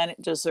the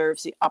planet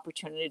deserves the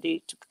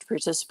opportunity to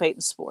participate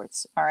in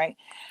sports. All right.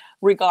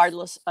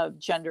 Regardless of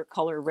gender,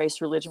 color,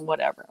 race, religion,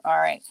 whatever. All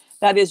right.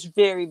 That is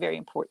very, very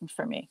important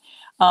for me.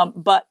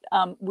 But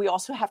we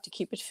also have to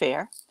keep it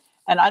fair.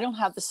 And I don't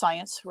have the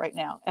science right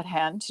now at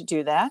hand to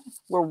do that.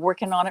 We're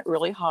working on it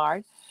really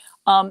hard.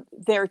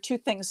 There are 2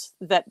 things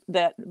that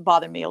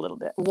bother me a little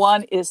bit.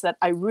 One is that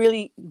I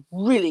really,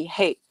 really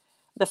hate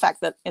the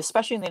fact that,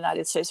 especially in the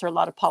United States, there are a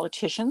lot of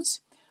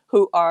politicians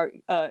who are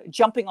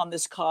jumping on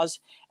this cause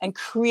and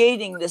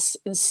creating this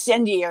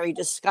incendiary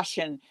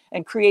discussion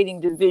and creating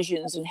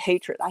divisions and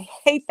hatred. I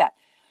hate that.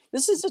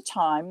 This is a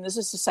time, this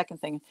is the second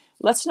thing.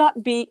 Let's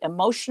not be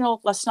emotional.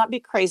 Let's not be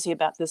crazy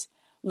about this.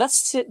 Let's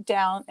sit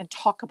down and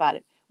talk about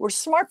it. We're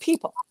smart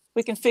people.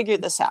 We can figure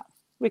this out.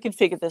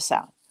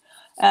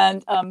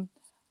 And,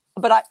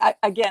 but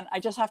I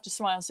just have to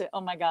smile and say,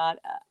 oh my God,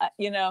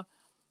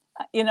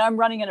 I'm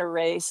running in a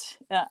race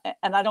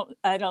and I don't,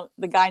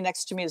 the guy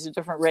next to me is a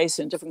different race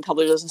and different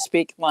color, doesn't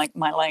speak my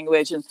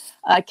language. And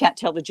I can't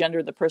tell the gender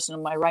of the person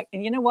on my right.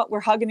 And you know what? We're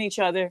hugging each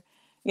other,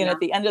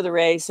 at the end of the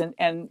race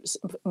and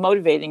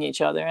motivating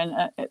each other.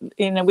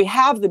 And, we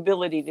have the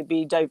ability to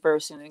be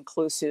diverse and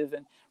inclusive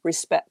and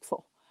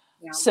respectful.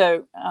 Yeah.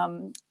 So,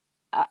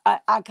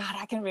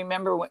 I can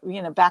remember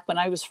back when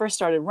I was first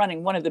started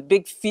running, one of the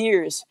big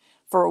fears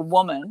for a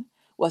woman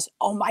was,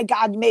 oh my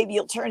God, maybe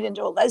you'll turn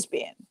into a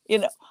lesbian,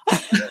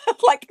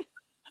 like,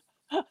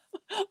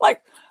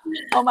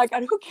 oh my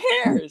God, who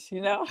cares,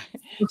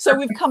 So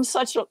we've come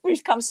such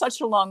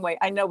a long way.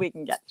 I know we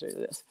can get through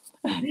this.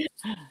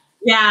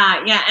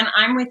 Yeah. And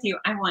I'm with you.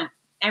 I want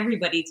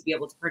everybody to be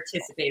able to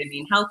participate. I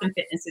mean, health and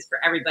fitness is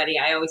for everybody.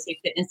 I always say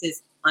fitness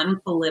is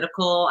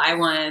unpolitical. I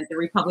want the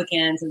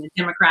Republicans and the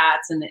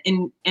Democrats and the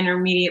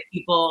intermediate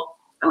people.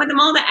 I want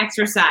them all to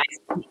exercise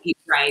and eat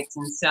right.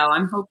 And so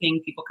I'm hoping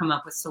people come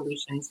up with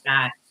solutions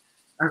that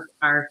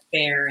are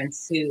fair and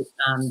suit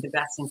the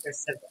best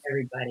interests of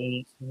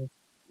everybody. Yeah,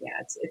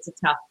 it's a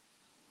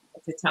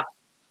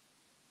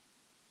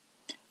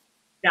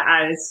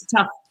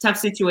tough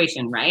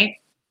situation, right?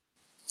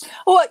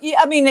 Well,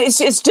 yeah, I mean,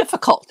 it's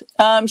difficult.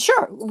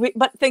 Sure,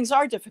 but things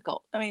are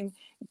difficult. I mean,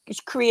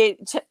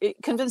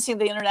 convincing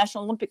the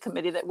International Olympic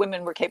Committee that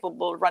women were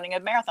capable of running a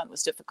marathon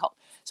was difficult.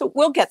 So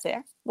we'll get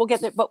there.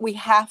 But we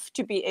have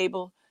to be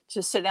able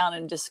to sit down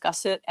and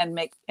discuss it and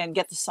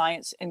get the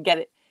science and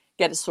get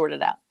it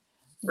sorted out.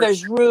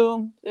 There's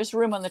room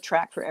on the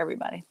track for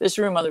everybody. There's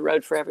room on the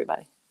road for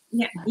everybody.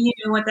 Yeah, you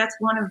know what? That's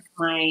one of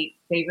my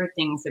favorite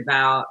things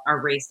about our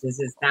races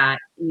is that,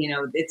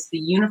 it's the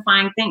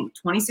unifying thing.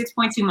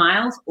 26.2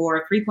 miles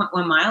or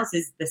 3.1 miles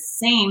is the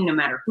same no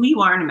matter who you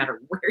are, no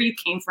matter where you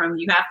came from.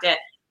 You have to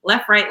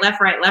left, right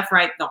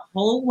the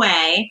whole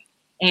way.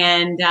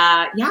 And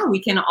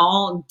we can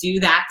all do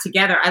that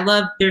together.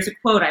 There's a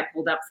quote I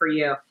pulled up for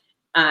you.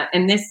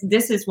 And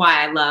this is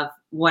why I love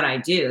what I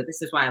do.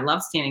 This is why I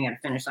love standing at a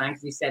finish line.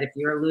 Because you said, if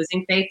you're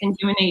losing faith in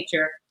human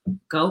nature,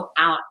 go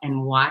out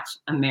and watch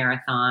a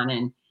marathon.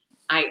 And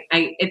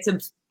it's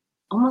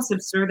almost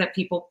absurd that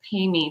people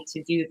pay me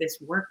to do this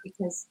work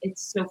because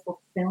it's so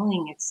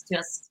fulfilling. It's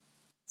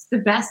the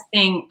best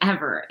thing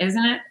ever,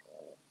 isn't it?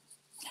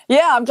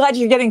 Yeah, I'm glad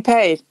you're getting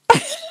paid.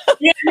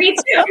 Yeah, me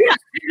too.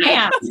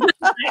 Yeah.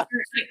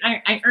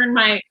 I earn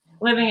my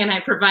living and I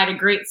provide a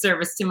great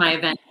service to my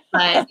event.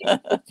 But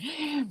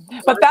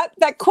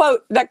that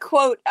quote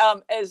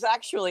is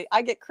actually,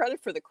 I get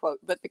credit for the quote,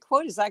 but the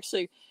quote is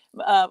actually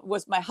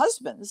was my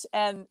husband's,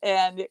 and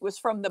it was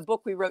from the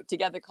book we wrote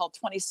together called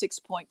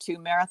 26.2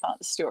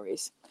 Marathon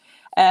Stories,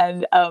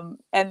 and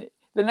the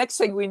next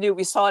thing we knew,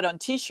 we saw it on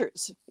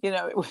T-shirts.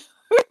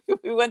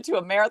 We went to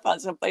a marathon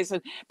someplace,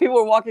 and people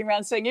were walking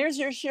around saying, "Here's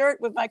your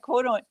shirt with my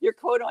quote on, your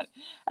quote on,"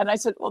 and I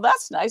said, "Well,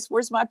 that's nice.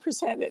 Where's my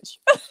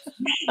percentage?"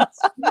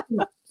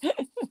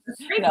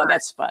 No,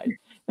 that's fine.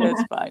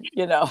 It's fine.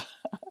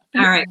 All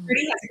right.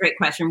 Pretty has a great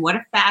question. What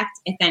effect,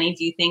 if any,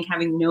 do you think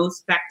having no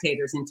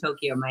spectators in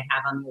Tokyo might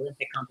have on the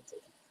Olympic competition?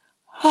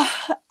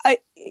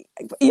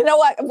 You know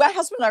what? My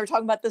husband and I were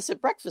talking about this at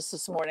breakfast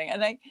this morning,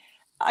 and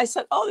I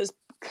said, "Oh, these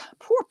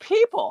poor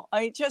people."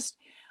 I mean, just,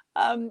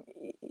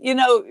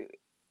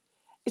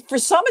 for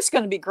some, it's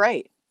going to be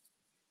great.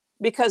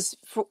 because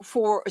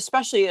for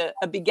especially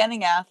a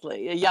beginning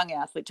athlete, a young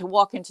athlete, to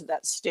walk into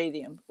that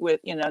stadium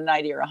with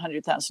 90 or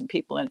 100,000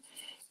 people in,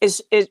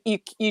 is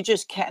you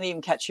just can't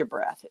even catch your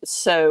breath. It's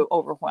so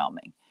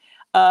overwhelming,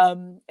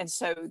 and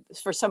so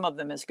for some of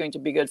them it's going to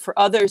be good. For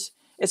others,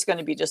 it's going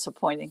to be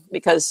disappointing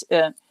because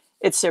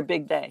it's their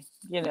big day.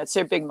 It's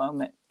their big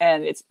moment,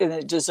 and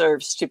it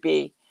deserves to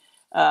be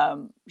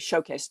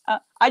showcased.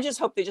 I just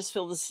hope they just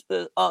fill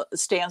the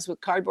stands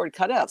with cardboard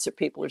cutouts of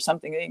people or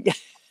something.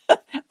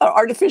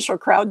 Artificial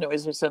crowd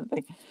noise or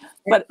something.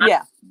 But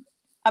yeah,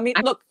 I mean,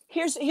 look,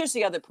 here's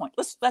the other point.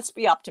 Let's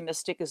be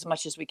optimistic as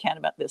much as we can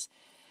about this.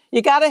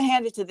 You got to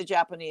hand it to the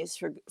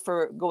Japanese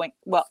for going.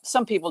 Well,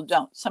 some people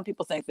don't. Some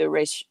people think the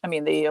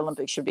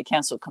Olympics should be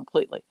canceled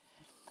completely.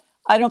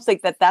 I don't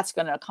think that that's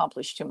going to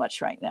accomplish too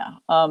much right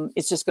now.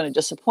 It's just going to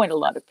disappoint a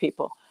lot of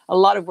people. A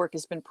lot of work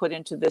has been put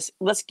into this.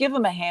 Let's give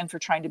them a hand for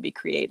trying to be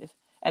creative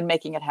and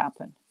making it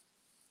happen.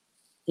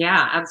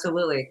 Yeah,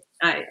 absolutely.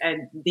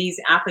 These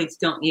athletes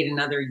don't need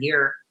another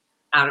year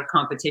out of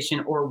competition,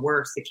 or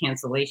worse, the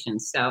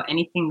cancellations. So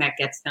anything that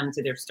gets them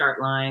to their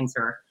start lines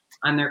or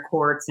on their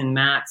courts and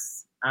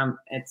mats,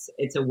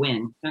 it's a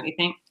win, don't you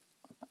think?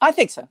 I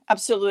think so.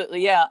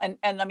 Absolutely. Yeah.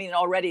 And I mean,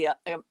 already a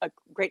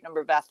great number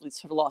of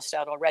athletes have lost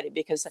out already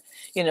because,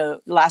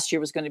 last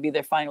year was going to be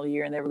their final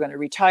year and they were going to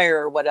retire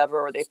or whatever,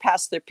 or they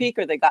passed their peak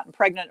or they gotten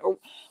pregnant or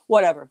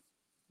whatever.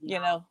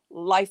 Yeah.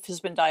 Life has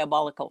been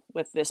diabolical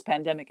with this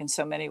pandemic in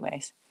so many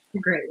ways.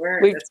 Great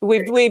word.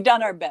 We've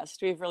done our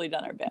best. We've really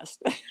done our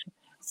best.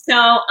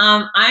 So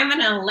I'm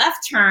going to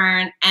left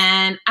turn,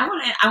 and I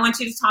want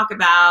you to talk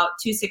about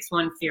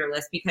 261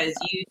 Fearless, because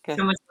you do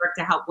so much work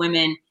to help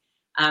women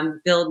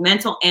build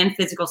mental and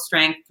physical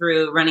strength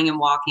through running and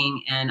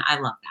walking, and I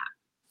love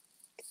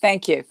that.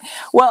 Thank you.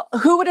 Well,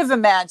 who would have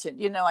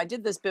imagined? I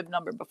did this bib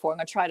number before. I'm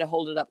going to try to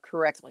hold it up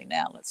correctly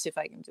now. Let's see if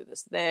I can do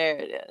this. There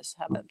it is.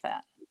 How about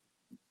that?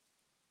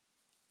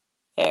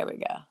 There we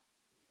go.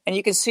 And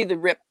you can see the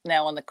rip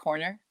now on the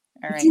corner.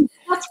 All right.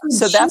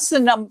 So that's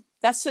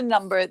the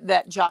number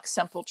that Jock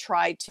Semple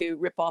tried to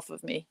rip off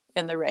of me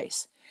in the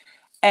race.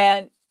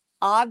 And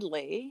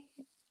oddly,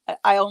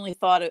 I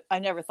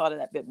never thought of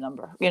that bib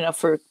number,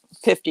 for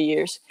 50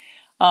 years,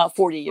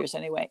 40 years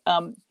anyway.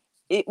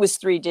 It was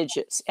 3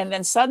 digits. And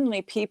then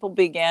suddenly people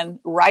began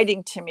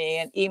writing to me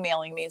and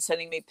emailing me and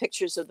sending me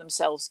pictures of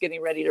themselves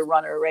getting ready to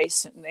run a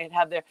race. And they'd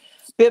have their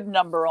bib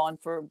number on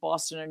for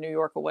Boston or New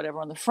York or whatever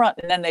on the front.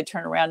 And then they'd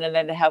turn around and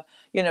then they'd have,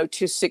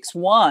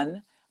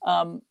 261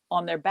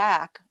 on their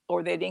back,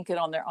 or they'd ink it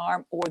on their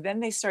arm. Or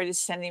then they started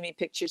sending me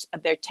pictures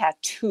of their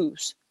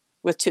tattoos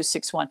with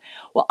 261.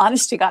 Well,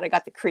 honest to God, I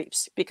got the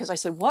creeps because I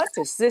said, what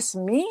does this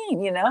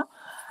mean?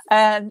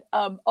 And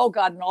oh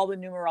God, and all the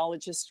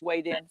numerologists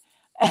weighed in.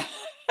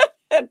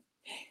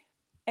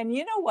 And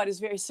you know what is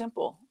very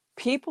simple?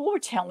 People were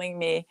telling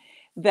me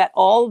that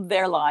all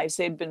their lives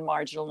they'd been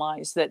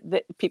marginalized,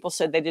 that people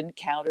said they didn't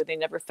count or they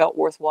never felt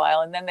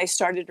worthwhile. And then they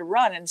started to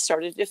run and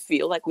started to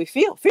feel like we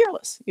feel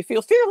fearless. You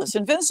feel fearless,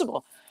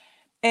 invincible.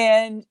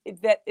 And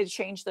that it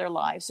changed their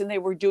lives. And they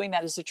were doing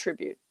that as a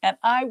tribute. And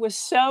I was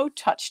so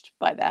touched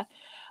by that.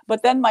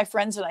 But then my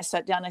friends and I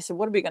sat down and I said,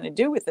 what are we going to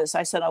do with this?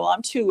 I said, oh, well,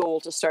 I'm too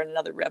old to start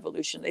another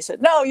revolution. They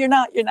said, no, you're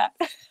not.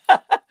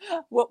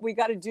 Well, we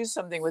got to do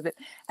something with it.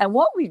 And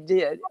what we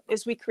did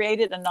is we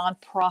created a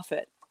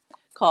nonprofit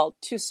called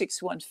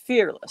 261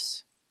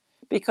 Fearless,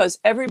 because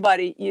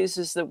everybody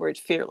uses the word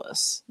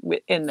fearless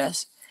in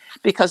this,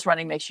 because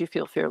running makes you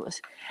feel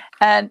fearless.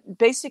 And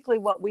basically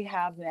what we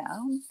have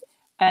now,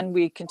 and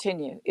we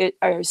continue, it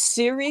are a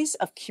series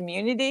of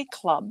community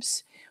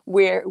clubs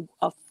where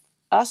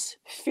us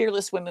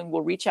fearless women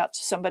will reach out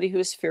to somebody who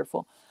is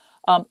fearful,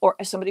 or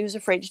somebody who's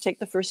afraid to take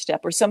the first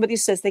step, or somebody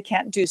says they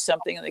can't do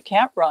something and they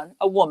can't run,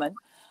 a woman.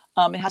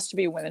 It has to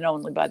be women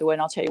only, by the way,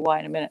 and I'll tell you why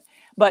in a minute.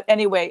 But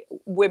anyway,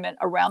 women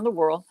around the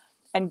world,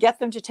 and get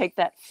them to take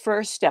that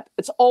first step.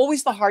 It's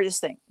always the hardest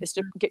thing, is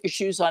to get your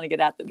shoes on and get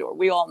out the door.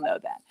 We all know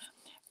that.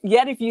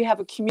 Yet if you have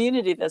a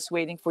community that's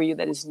waiting for you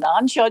that is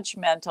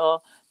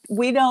non-judgmental,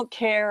 we don't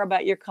care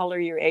about your color,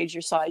 your age,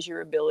 your size,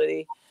 your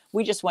ability.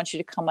 We just want you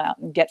to come out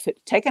and get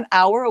fit. Take an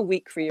hour a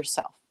week for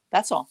yourself.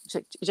 That's all.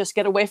 Just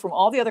get away from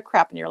all the other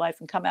crap in your life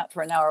and come out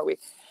for an hour a week.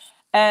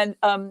 And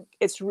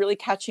it's really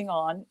catching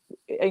on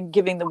and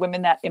giving the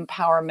women that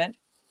empowerment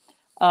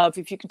of,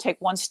 if you can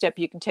take one step,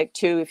 you can take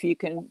 2. If you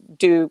can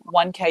do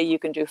 1K, you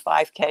can do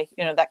 5K,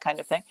 that kind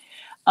of thing.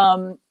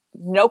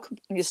 No,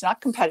 it's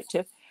not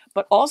competitive.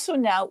 But also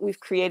now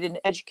we've created an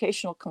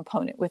educational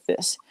component with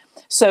this.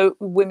 So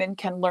women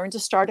can learn to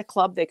start a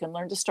club. They can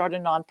learn to start a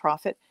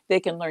nonprofit. They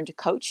can learn to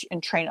coach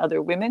and train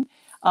other women.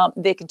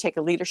 They can take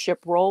a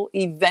leadership role.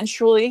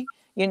 Eventually,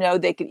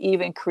 they could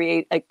even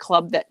create a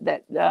club that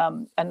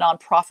a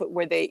nonprofit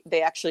where they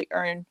actually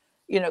earn,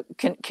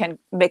 can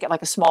make it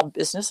like a small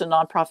business, a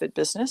nonprofit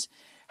business,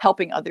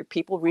 helping other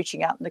people,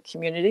 reaching out in the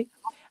community.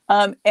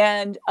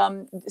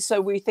 So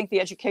we think the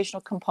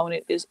educational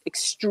component is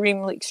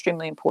extremely,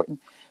 extremely important,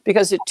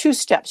 because at 2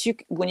 steps,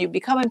 when you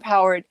become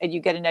empowered and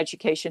you get an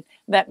education,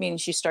 that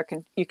means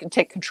you can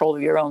take control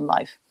of your own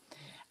life.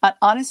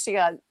 Honest to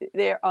God,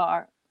 there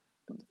are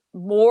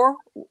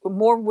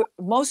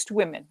most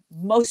women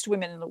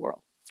in the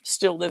world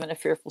still live in a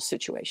fearful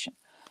situation.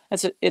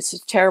 It's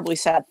a terribly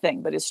sad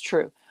thing, but it's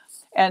true.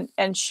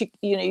 And she,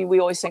 we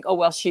always think, oh,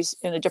 well, she's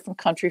in a different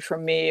country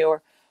from me,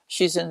 or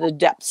she's in the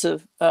depths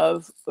of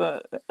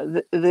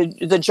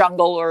the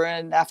jungle, or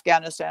in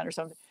Afghanistan or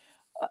something.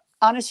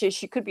 Honestly,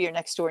 she could be your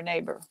next door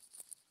neighbor.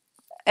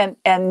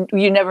 And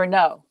you never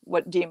know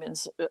what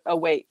demons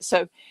await.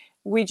 So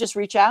we just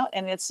reach out,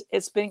 and it's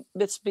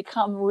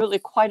become really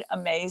quite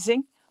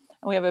amazing.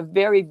 And we have a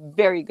very,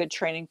 very good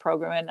training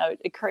program. And I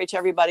would encourage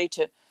everybody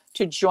to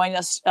join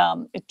us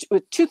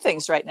with two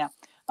things right now.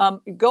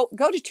 Go to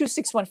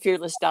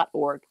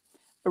 261fearless.org.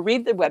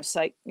 Read the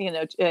website.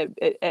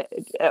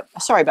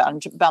 Sorry about I'm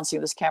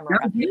bouncing this camera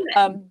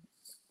around.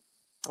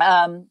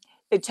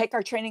 Take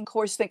our training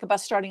course. Think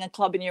about starting a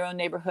club in your own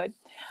neighborhood.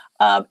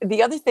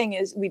 The other thing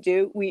is we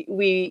do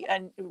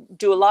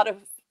a lot of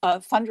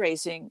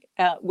fundraising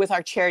with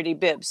our charity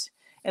bibs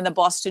in the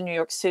Boston, New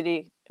York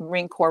City,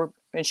 Marine Corps,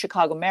 and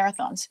Chicago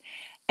marathons.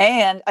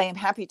 And I am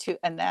happy to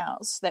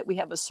announce that we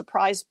have a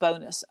surprise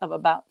bonus of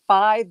about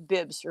 5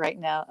 bibs right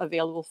now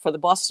available for the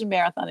Boston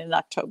Marathon in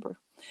October.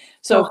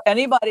 So if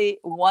anybody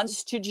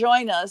wants to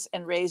join us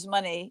and raise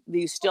money,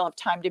 you still have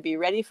time to be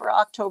ready for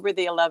October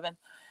the 11th,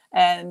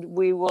 and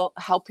we will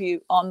help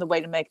you on the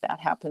way to make that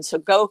happen. So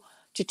go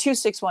to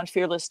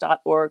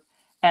 261fearless.org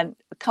and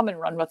come and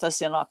run with us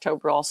in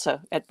October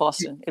also at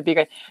Boston. It'd be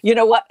great. You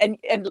know what? And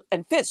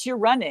Fitz, you're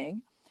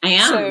running. I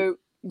am. So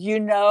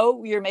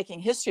you're making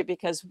history,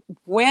 because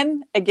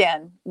when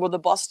again will the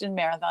Boston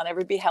Marathon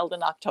ever be held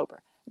in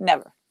October?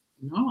 Never.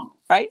 No.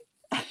 Right?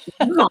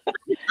 No.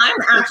 I'm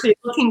actually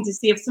looking to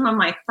see if some of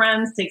my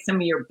friends take some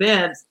of your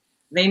bibs.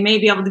 They may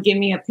be able to give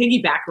me a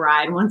piggyback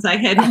ride once I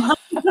head home.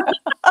 And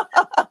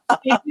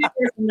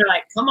they're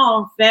like, come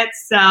on,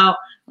 Fitz. So,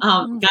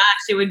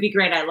 gosh, it would be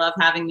great. I love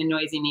having the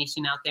Noisy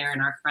Nation out there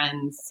and our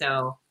friends.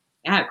 So,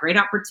 yeah, great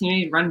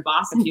opportunity to run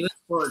Boston. Do it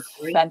forward.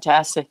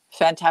 Fantastic.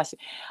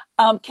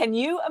 Can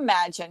you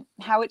imagine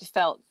how it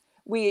felt?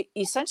 We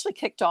essentially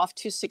kicked off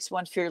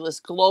 261 Fearless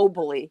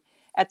globally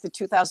at the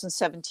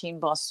 2017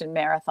 Boston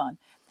Marathon.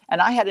 And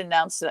I had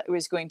announced that I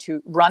was going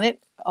to run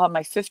it on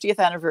my 50th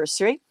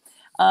anniversary.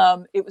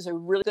 It was a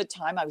really good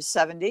time. I was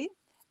 70.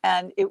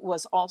 And it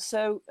was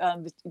also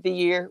the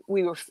year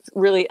we were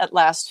really at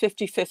last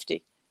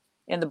 50-50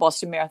 in the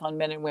Boston Marathon,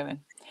 men and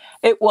women.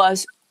 It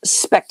was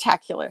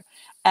spectacular.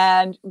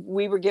 And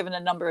we were given a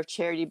number of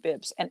charity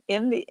bibs. And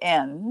in the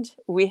end,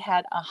 we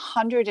had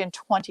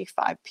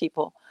 125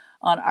 people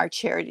on our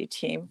charity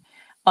team.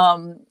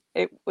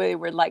 We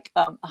were like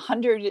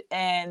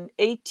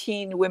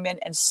 118 women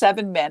and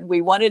 7 men.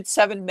 We wanted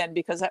 7 men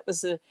because that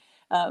was the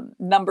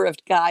number of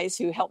guys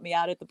who helped me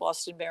out at the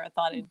Boston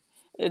Marathon in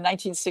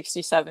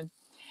 1967.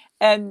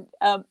 And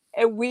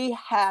we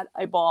had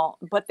a ball,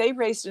 but they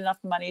raised enough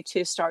money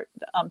to start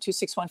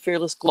 261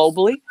 Fearless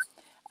globally.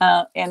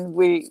 And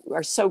we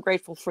are so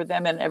grateful for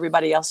them and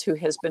everybody else who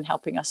has been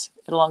helping us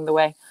along the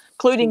way,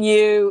 including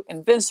you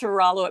and Vince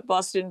Ferrallo at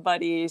Boston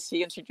Buddies.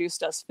 He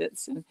introduced us,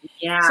 Fitz. And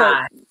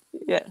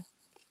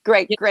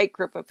great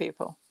group of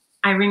people.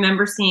 I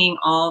remember seeing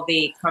all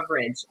the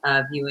coverage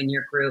of you and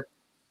your group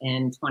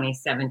in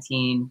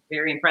 2017.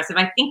 Very impressive.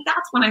 I think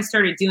that's when I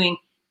started doing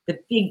the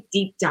big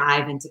deep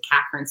dive into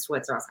Kathrine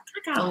Switzer. I was like,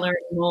 I got to learn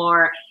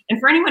more. And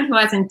for anyone who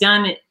hasn't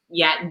done it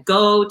yet,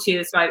 go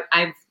to, so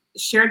I've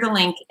shared the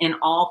link in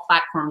all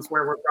platforms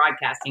where we're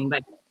broadcasting,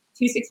 but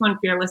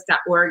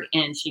 261fearless.org.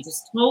 And she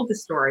just told the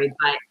story,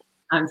 but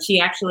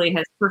she actually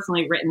has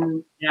personally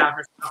written it out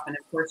herself. And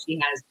of course she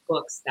has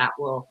books that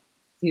will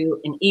do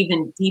an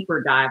even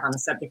deeper dive on the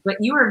subject. But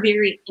you are a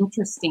very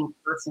interesting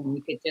person.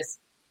 We could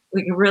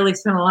really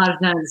spend a lot of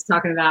time just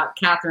talking about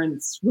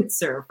Kathrine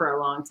Switzer for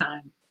a long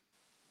time.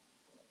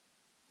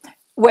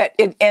 What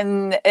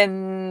in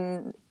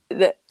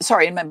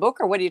my book,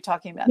 or what are you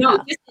talking about? No,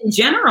 now? Just in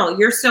general.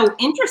 You're so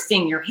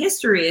interesting. Your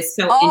history is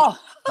so interesting.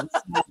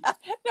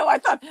 No, I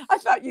thought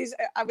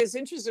I was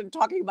interested in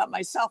talking about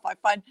myself. I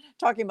find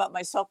talking about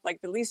myself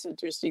like the least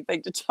interesting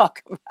thing to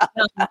talk about.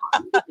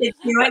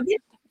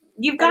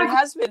 You've got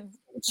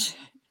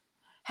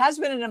has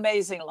been an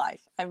amazing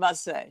life, I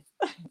must say.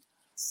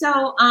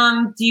 So,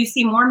 do you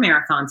see more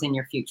marathons in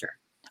your future?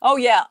 Oh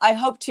yeah, I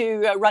hope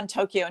to run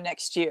Tokyo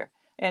next year.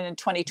 And in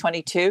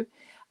 2022,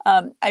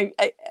 I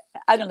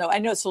don't know. I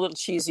know it's a little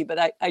cheesy, but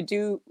I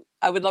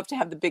would love to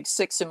have the big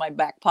 6 in my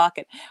back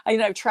pocket.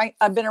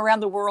 I've been around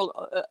the world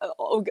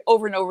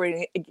over and over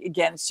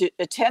again to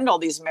attend all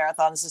these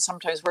marathons and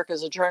sometimes work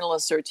as a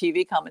journalist or a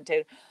TV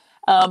commentator.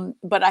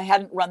 But I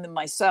hadn't run them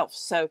myself.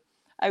 So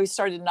I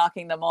started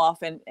knocking them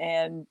off,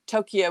 and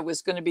Tokyo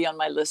was going to be on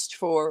my list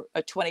for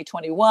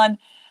 2021.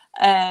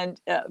 And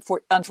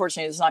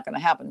unfortunately, it's not going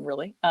to happen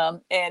really.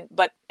 And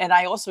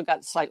I also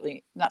got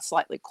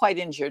quite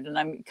injured, and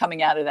I'm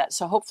coming out of that.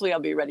 So hopefully I'll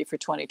be ready for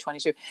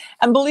 2022.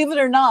 And believe it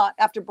or not,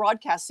 after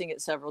broadcasting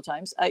it several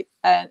times,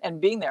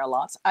 and being there a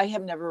lot, I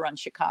have never run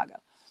Chicago.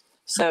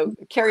 So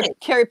Carrie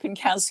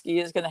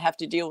Pinkowski is going to have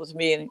to deal with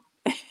me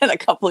in a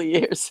couple of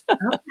years.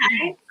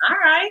 Okay. All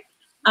right.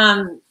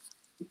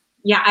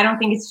 Yeah, I don't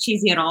think it's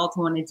cheesy at all to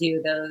want to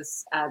do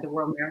those, the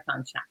World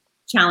Marathon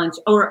Challenge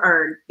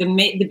or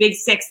the Big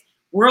Six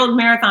World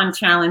Marathon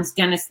Challenge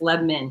Dennis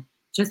Lebman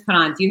just put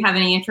on. Do you have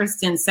any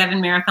interest in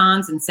 7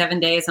 marathons in 7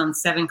 days on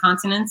 7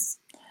 continents?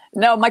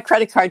 No, my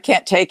credit card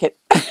can't take it.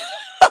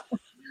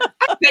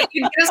 I bet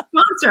you get a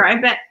sponsor. I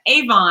bet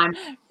Avon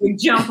would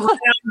jump right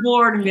on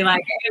board and be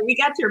like, hey, we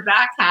got your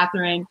back,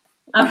 Kathrine.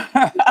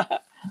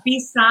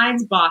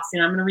 Besides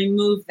Boston, I'm going to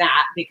remove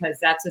that because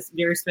that's a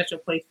very special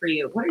place for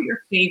you. What are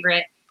your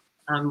favorite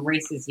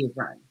races you've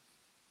run?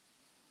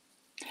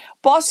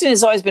 Boston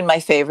has always been my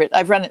favorite.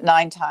 I've run it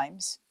 9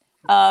 times.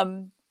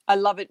 I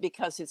love it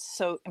because it's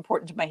so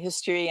important to my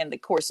history, and the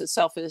course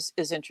itself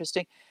is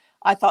interesting.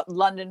 I thought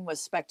London was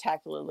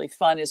spectacularly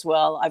fun as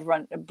well. I've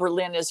run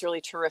Berlin is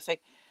really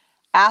terrific.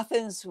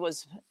 Athens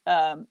was,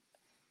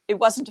 it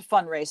wasn't a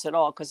fun race at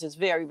all because it's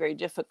very, very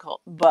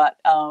difficult. But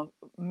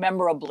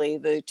memorably,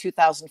 the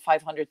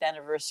 2500th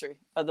anniversary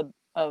of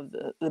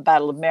the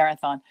Battle of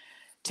Marathon,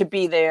 to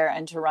be there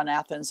and to run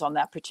Athens on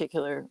that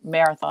particular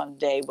marathon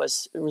day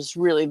was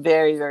really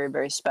very, very,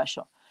 very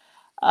special.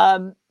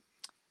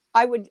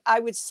 I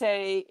would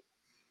say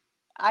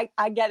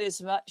I get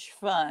as much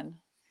fun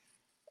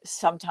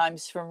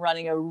sometimes from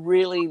running a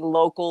really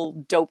local,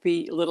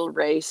 dopey little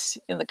race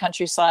in the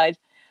countryside,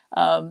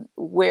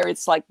 where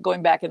it's like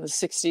going back in the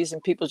 60s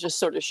and people just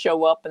sort of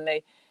show up and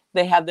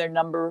they have their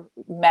number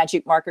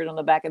magic markered on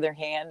the back of their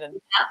hand,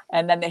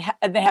 and then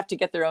they have to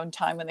get their own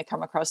time when they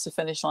come across the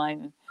finish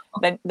line.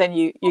 And then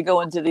you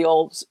go into the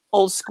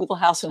old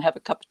schoolhouse and have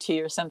a cup of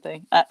tea or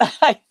something.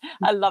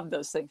 I love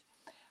those things.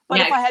 But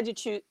if I had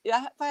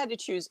to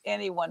choose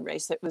any one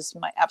race that was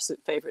my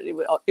absolute favorite,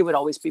 it would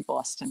always be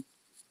Boston.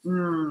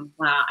 Wow,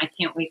 I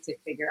can't wait to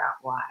figure out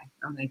why.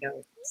 I'm going to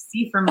go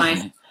see for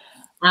myself.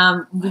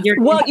 Well,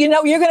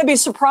 you're going to be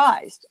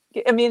surprised.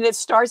 I mean, it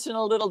starts in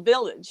a little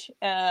village,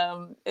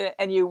 and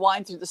you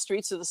wind through the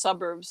streets of the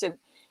suburbs, and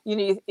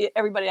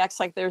everybody acts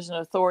like there's an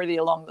authority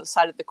along the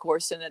side of the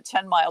course. And at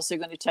 10 miles, they're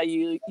going to tell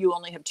you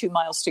only have 2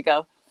 miles to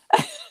go.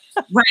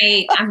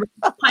 Right. I'm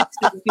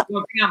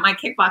people bring out my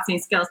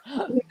kickboxing skills.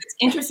 It's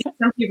interesting.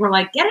 Some people are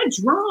like, get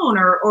a drone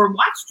or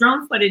watch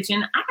drone footage.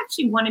 And I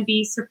actually want to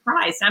be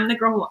surprised. I'm the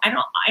girl who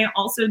I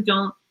also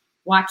don't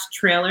watch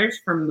trailers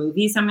for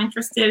movies I'm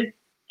interested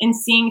in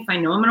seeing. If I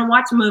know I'm going to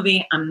watch a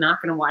movie, I'm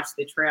not going to watch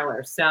the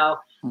trailer. So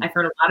I've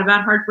heard a lot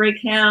about Heartbreak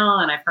Hill,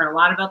 and I've heard a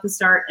lot about the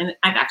start. And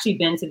I've actually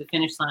been to the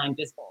finish line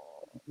just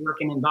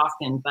working in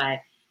Boston.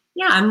 But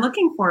yeah, I'm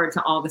looking forward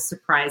to all the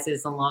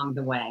surprises along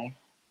the way.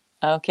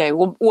 Okay,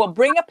 we'll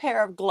bring a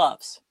pair of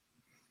gloves.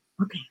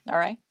 Okay. All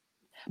right.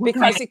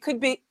 Because it could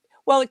be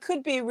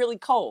really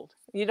cold.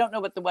 You don't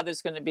know what the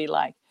weather's going to be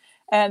like.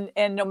 And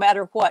no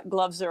matter what,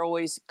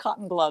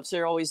 cotton gloves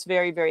are always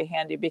very, very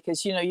handy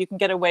because, you can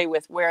get away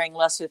with wearing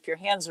less if your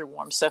hands are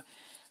warm. So,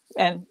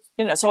 and,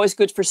 it's always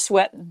good for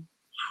sweat and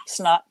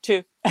snot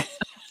too.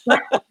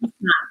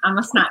 I'm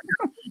a snot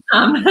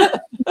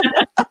girl.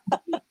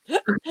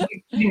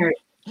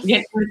 We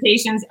get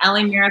invitations,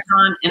 LA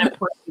Marathon, and of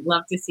course, we'd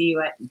love to see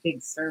you at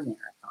Big Sur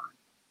Marathon.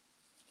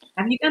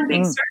 Have you done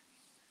Big Sur?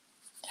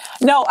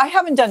 No, I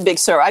haven't done Big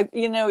Sur.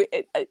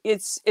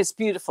 It's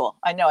beautiful.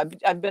 I know.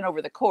 I've been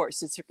over the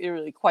course. It's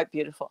really quite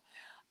beautiful.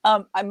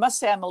 I must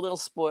say I'm a little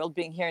spoiled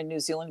being here in New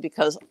Zealand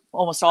because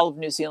almost all of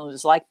New Zealand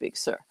is like Big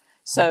Sur.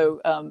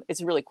 So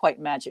it's really quite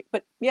magic.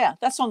 But yeah,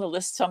 that's on the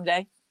list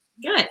someday.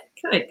 Good.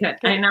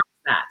 I know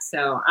that.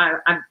 So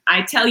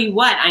I tell you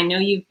what, I know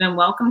you've been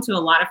welcome to a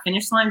lot of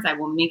finish lines. I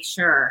will make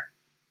sure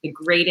the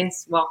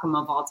greatest welcome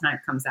of all time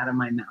comes out of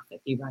my mouth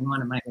if you run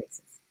one of my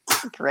races.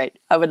 Great.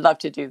 I would love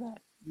to do that.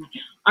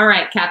 All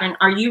right, Kathrine,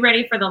 are you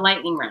ready for the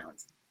lightning round?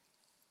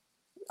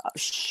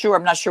 Sure.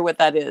 I'm not sure what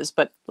that is,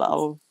 but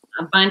a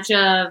bunch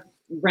of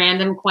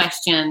random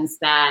questions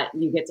that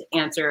you get to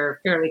answer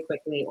fairly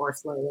quickly or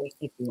slowly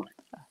if you want.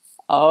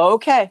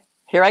 Okay.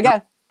 Here I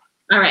go.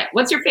 All right.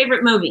 What's your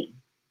favorite movie?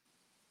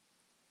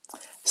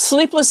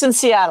 Sleepless in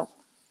Seattle.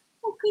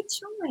 Oh, good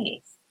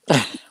choice.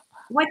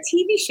 What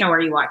TV show are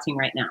you watching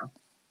right now?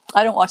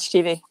 I don't watch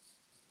TV.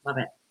 Love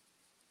it.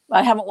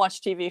 I haven't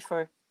watched TV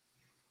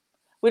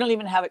we don't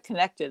even have it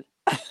connected.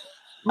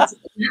 That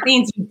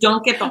means you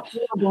don't get the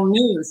horrible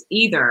news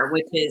either,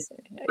 which is...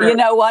 You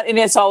know what? And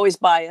it's always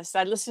biased.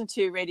 I listen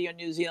to Radio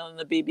New Zealand,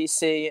 the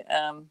BBC.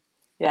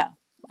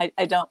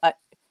 I don't...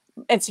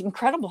 it's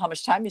incredible how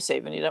much time you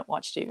save when you don't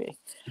watch TV.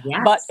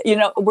 Yes. But,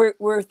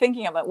 we're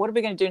thinking about what are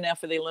we going to do now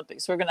for the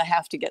Olympics? We're going to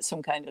have to get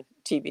some kind of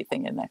TV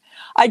thing in there.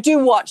 I do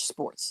watch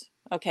sports.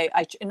 Okay.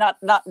 Not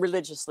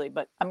religiously,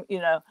 but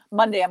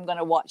Monday I'm going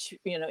to watch,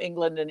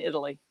 England and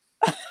Italy.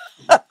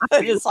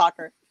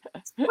 Soccer.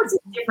 Sports is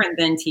different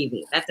than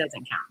TV. That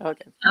doesn't count.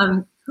 Okay.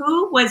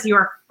 Who was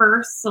your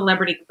first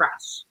celebrity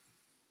crush?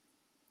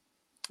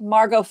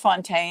 Margot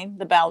Fontaine,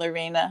 the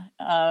ballerina,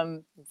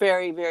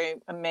 very, very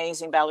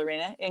amazing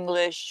ballerina,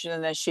 English,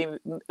 and then she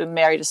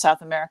married a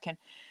South American.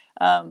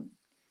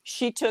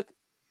 She took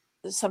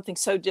something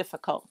so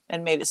difficult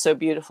and made it so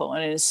beautiful,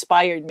 and it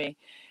inspired me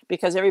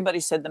because everybody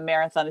said the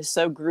marathon is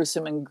so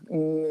gruesome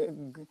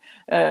and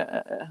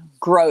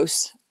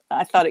gross.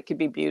 I thought it could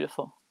be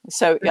beautiful.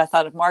 So I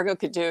thought if Margot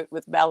could do it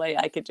with ballet,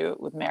 I could do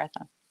it with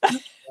marathon.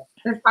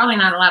 There's probably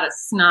not a lot of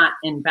snot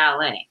in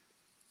ballet.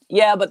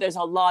 Yeah, but there's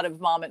a lot of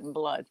vomit and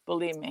blood.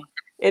 Believe me,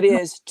 it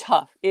is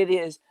tough. It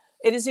is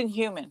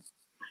inhuman,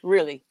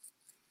 really.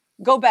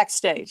 Go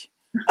backstage.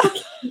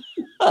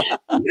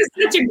 It's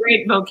such a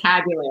great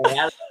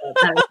vocabulary.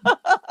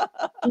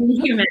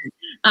 Inhuman.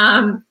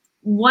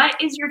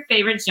 What is your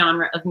favorite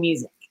genre of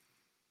music?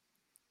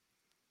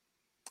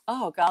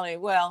 Oh, golly.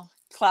 Well,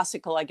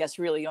 classical, I guess,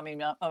 really. I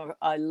mean,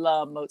 I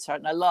love Mozart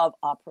and I love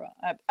opera.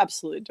 I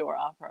absolutely adore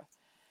opera.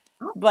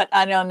 Oh. But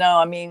I don't know.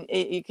 I mean,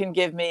 you can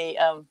give me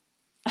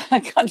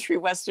country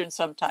western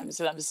sometimes,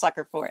 and I'm a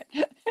sucker for it.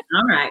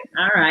 All right.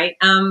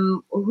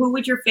 Who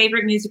would your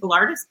favorite musical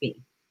artist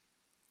be?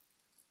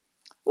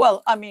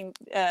 Well, I mean,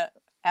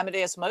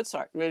 Amadeus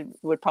Mozart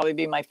would probably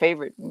be my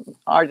favorite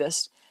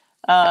artist.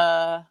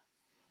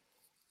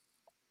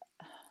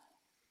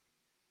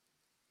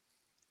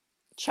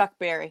 Chuck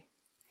Berry.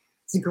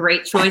 It's a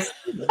great choice.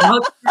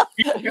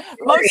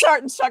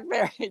 Mozart and Chuck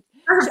Berry.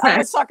 Perfect.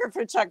 I'm a sucker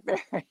for Chuck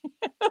Berry.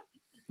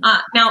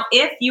 Now,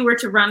 if you were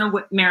to run a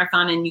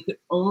marathon and you could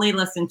only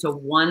listen to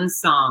one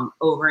song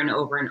over and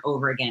over and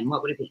over again,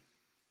 what would it be?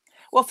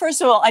 Well,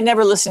 first of all, I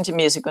never listen to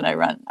music when I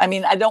run. I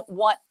mean, I don't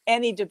want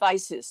any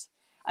devices.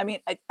 I mean,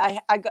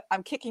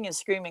 I'm kicking and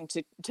screaming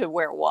to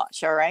wear a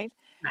watch. All right.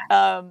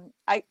 I'd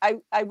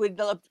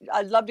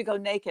love to go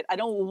naked. I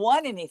don't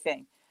want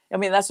anything. I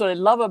mean, that's what I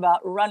love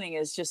about running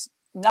is just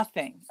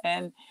nothing.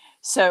 And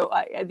so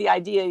the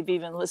idea of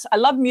even listen, I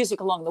love music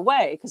along the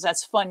way because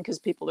that's fun because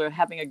people are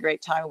having a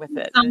great time with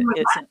it.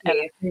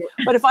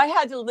 But if I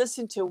had to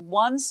listen to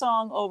one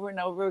song over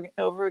and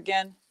over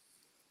again,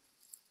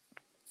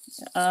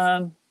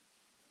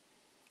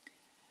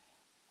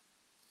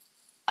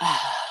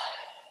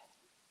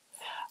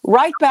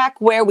 right back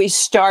where we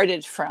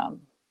started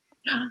from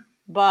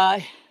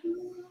by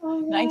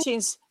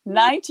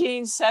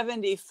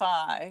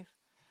 1975.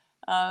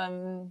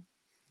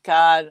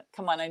 God,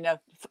 come on, I know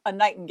a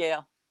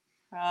Nightingale.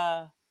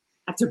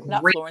 That's a great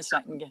not Florence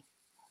Nightingale.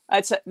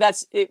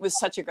 It was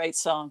such a great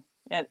song,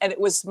 and it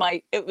was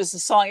the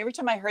song. Every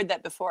time I heard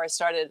that before I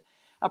started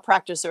a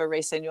practice or a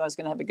race, I knew I was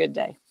going to have a good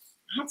day.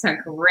 That's a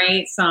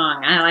great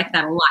song. I like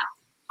that a lot.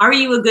 Are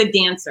you a good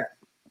dancer?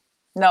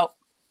 No,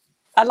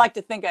 I'd like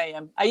to think I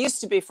am. I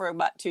used to be for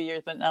about 2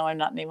 years, but now I'm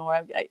not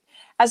anymore.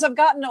 As I've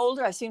gotten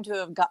older, I seem to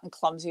have gotten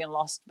clumsy and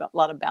lost a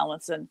lot of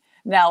balance, and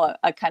now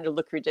I kind of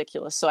look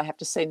ridiculous. So I have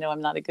to say, no,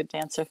 I'm not a good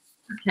dancer.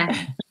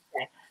 Okay.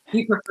 Do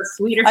you prefer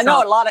sweet or salty? I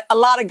know a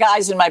lot of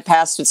guys in my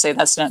past would say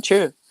that's not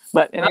true,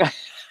 but anyway.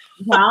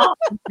 Well,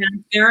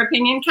 their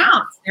opinion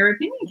counts. Do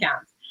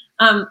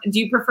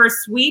you prefer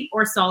sweet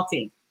or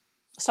salty?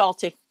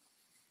 Salty.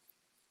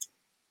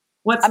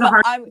 What's the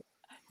hard?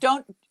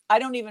 I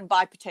don't even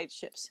buy potato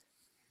chips.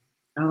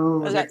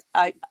 Oh,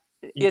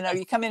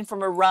 you come in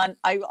from a run.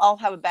 I'll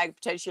have a bag of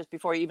potato chips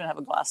before you even have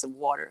a glass of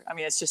water. I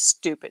mean, it's just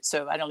stupid.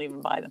 So I don't even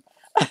buy them.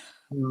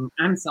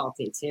 I'm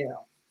salty too.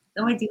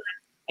 Though I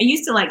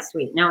used to like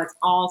sweet. Now it's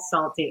all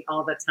salty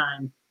all the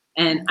time.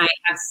 And I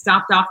have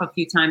stopped off a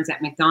few times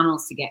at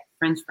McDonald's to get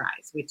French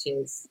fries, which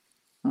is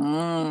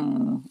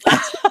right.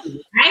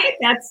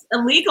 That's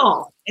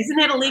illegal, isn't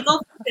it? Illegal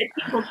that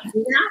people can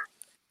do that.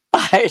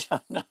 I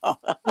don't know.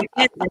 It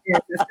is.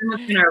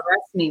 Someone's going to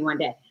arrest me one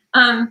day.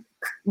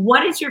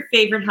 What is your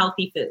favorite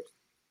healthy food?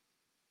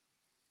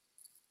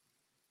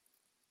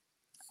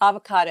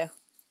 Avocado.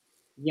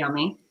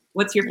 Yummy.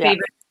 What's your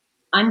favorite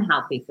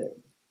unhealthy food?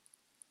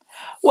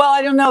 Well,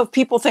 I don't know if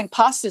people think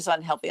pasta is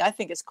unhealthy. I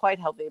think it's quite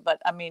healthy.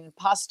 But I mean,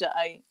 pasta,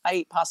 I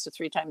eat pasta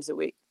 3 times a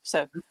week.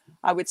 So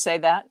I would say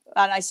that.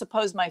 And I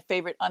suppose my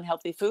favorite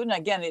unhealthy food, and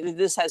again,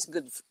 this has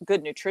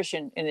good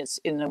nutrition in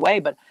a way,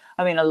 but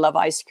I mean, I love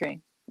ice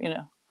cream. You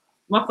know,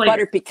 what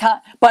flavor?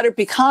 Butter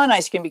pecan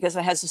ice cream because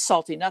it has the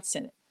salty nuts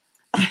in it.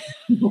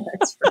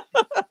 That's right.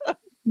 Have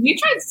you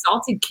tried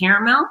salted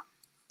caramel?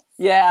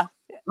 Yeah,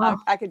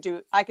 I could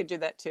do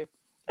that too.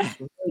 That's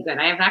really good.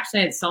 I have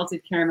actually had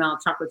salted caramel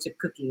chocolate chip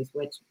cookies,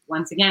 which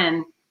once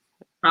again,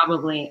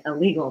 probably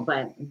illegal,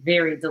 but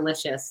very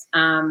delicious.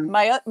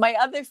 My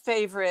other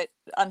favorite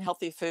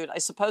unhealthy food, I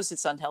suppose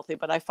it's unhealthy,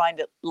 but I find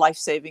it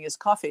life-saving, is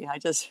coffee.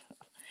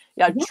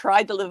 I've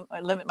tried to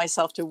limit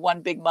myself to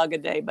 1 big mug a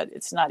day, but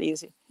it's not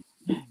easy.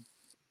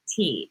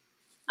 Tea.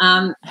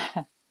 What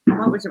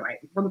was it?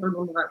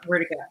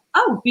 Where'd it go?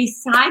 Oh,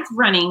 besides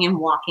running and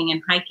walking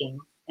and hiking,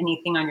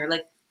 anything on your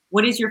list,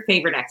 what is your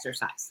favorite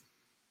exercise?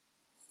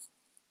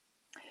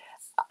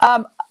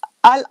 I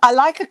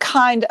like a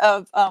kind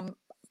of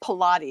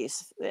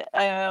Pilates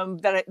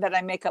that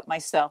I make up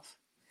myself,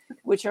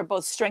 which are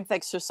both strength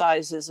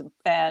exercises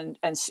and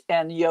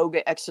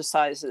yoga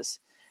exercises.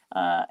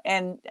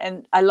 And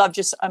I love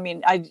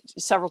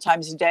several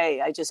times a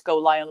day, I just go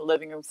lie on the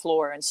living room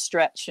floor and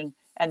stretch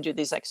and do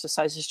these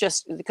exercises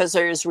just because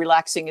they're as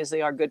relaxing as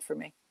they are good for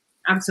me.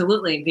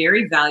 Absolutely.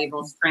 Very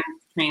valuable strength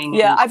training.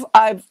 Yeah.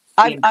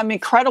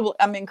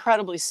 I'm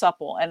incredibly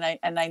supple,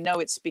 and I know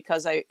it's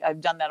because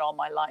I've done that all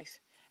my life.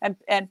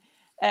 And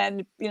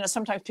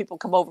sometimes people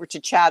come over to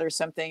chat or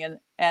something, and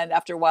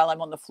after a while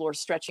I'm on the floor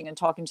stretching and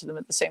talking to them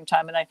at the same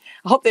time, and I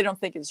hope they don't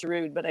think it's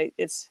rude, but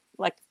it's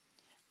like,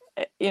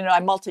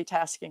 I'm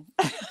multitasking.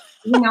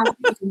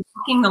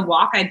 Walking the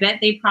walk, I bet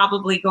they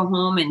probably go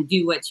home and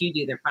do what you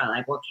do. They're probably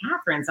like, well,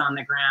 Kathrine's on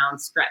the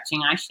ground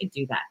stretching. I should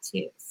do that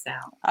too. So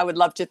I would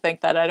love to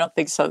think that. I don't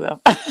think so,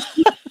 though. And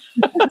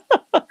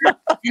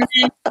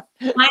then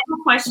my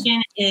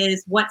question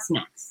is, what's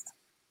next?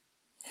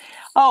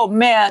 Oh,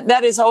 man,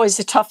 that is always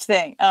a tough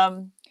thing.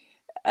 I'm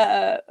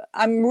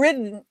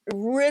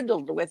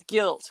riddled with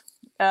guilt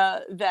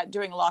that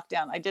during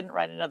lockdown, I didn't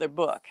write another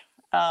book.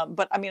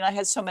 But I mean, I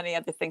had so many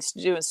other things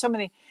to do, and so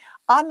many.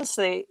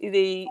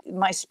 Honestly,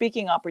 my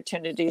speaking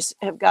opportunities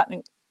have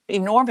gotten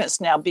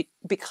enormous now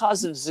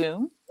because of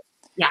Zoom.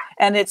 Yeah.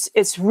 And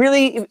it's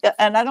really,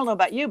 and I don't know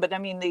about you, but I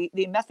mean,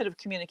 the method of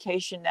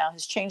communication now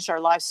has changed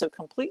our lives so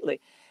completely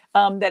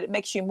that it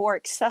makes you more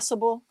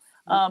accessible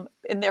and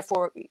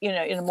therefore,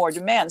 in a more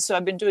demand. So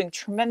I've been doing a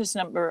tremendous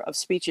number of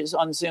speeches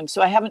on Zoom.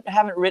 So I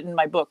haven't written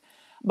my book,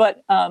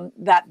 but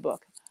that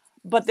book.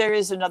 But there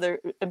is another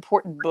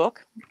important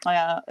book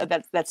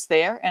that's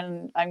there,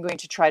 and I'm going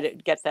to try to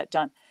get that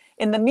done.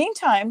 In the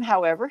meantime,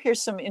 however,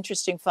 here's some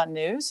interesting, fun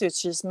news,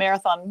 which is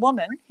Marathon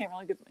Woman. Here,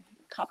 I'll give a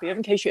copy of it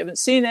in case you haven't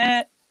seen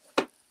it.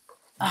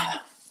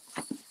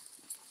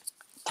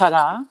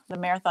 Ta-da, the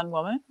Marathon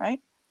Woman,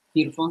 right?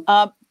 Beautiful.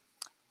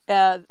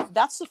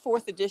 That's the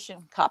 4th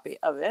edition copy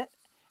of it.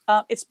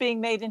 It's being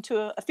made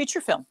into a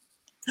feature film.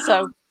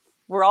 So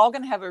we're all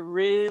going to have a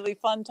really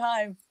fun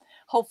time,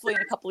 hopefully in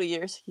a couple of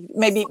years,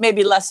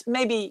 maybe less,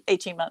 maybe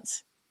 18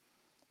 months.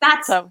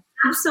 That's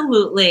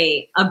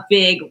absolutely a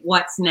big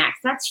what's next.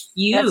 That's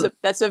huge.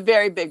 That's a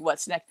very big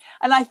what's next.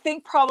 And I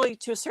think probably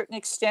to a certain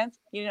extent,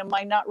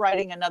 my not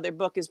writing another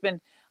book has been,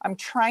 I'm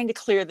trying to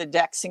clear the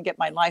decks and get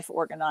my life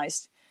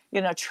organized,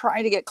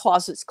 trying to get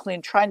closets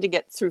clean, trying to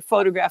get through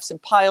photographs and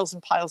piles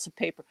of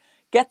paper,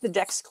 get the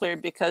decks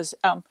cleared, because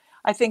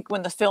I think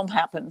when the film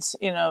happens,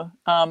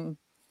 my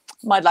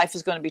life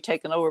is going to be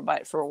taken over by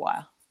it for a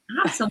while.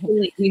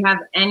 Absolutely. Do you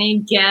have any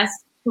guess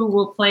who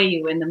will play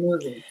you in the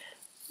movie?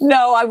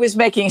 No, I was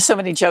making so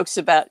many jokes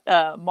about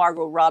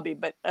Margot Robbie,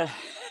 but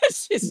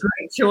she's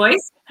great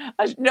choice.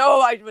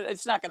 No,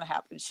 it's not going to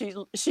happen.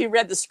 She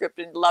read the script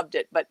and loved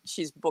it, but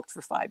she's booked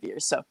for 5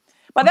 years. So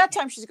by that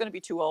time, she's going to be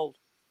too old.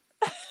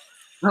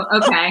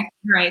 Okay,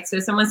 all right. So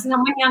someone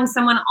young,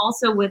 someone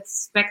also with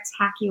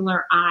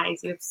spectacular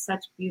eyes. You have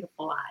such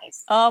beautiful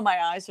eyes. Oh,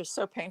 my eyes are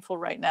so painful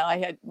right now. I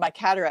had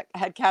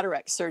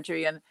cataract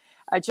surgery, and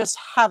I just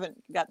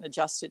haven't gotten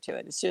adjusted to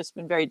it. It's just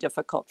been very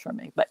difficult for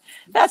me, but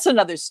that's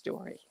another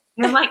story.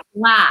 They're like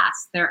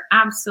glass. They're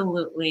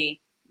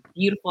absolutely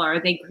beautiful. Are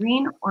they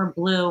green or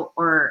blue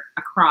or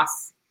a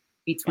cross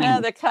between? Yeah,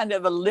 they're kind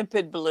of a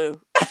limpid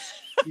blue.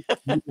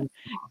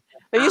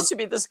 They used to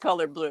be this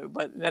color blue,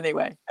 but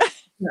anyway.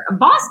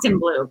 Boston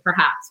blue,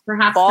 perhaps.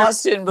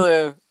 Boston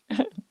blue.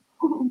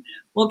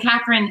 Well,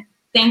 Kathrine,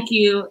 thank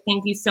you.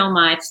 Thank you so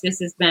much. This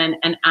has been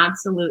an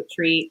absolute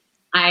treat.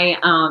 I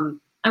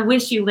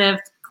wish you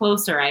lived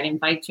closer. I'd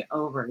invite you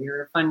over.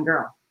 You're a fun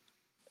girl.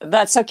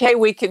 That's okay.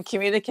 We can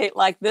communicate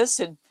like this,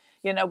 and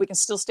we can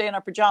still stay in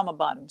our pajama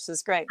bottoms.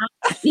 It's great.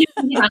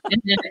 Yeah,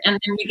 and then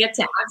we get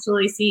to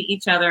actually see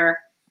each other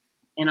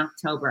in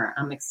October.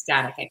 I'm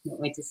ecstatic. I can't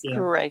wait to see you.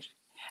 Great.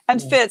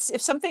 And Fitz,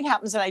 if something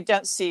happens and I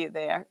don't see you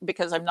there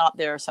because I'm not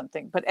there or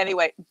something, but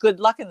anyway, good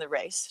luck in the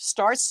race.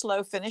 Start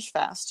slow, finish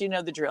fast. You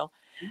know the drill.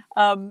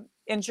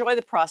 Enjoy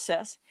the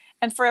process.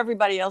 And for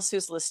everybody else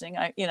who's listening,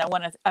 I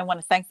want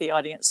to thank the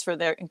audience for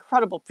their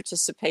incredible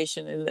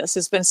participation in this.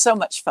 It's been so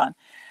much fun.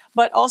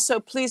 But also,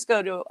 please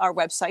go to our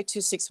website,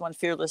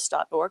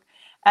 261fearless.org.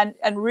 And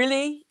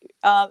really,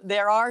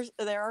 there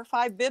are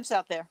 5 bibs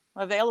out there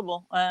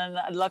available. And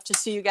I'd love to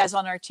see you guys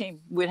on our team.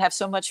 We'd have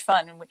so much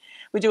fun. And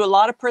we do a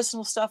lot of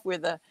personal stuff.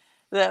 We're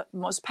the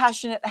most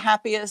passionate,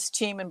 happiest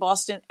team in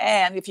Boston.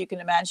 And if you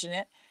can imagine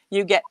it,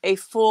 you get a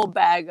full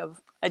bag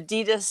of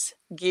Adidas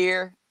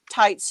gear,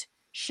 tights,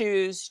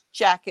 shoes,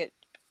 jacket,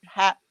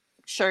 hat,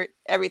 shirt,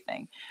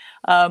 everything.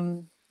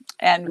 And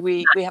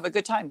we have a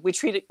good time. We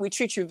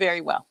treat you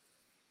very well.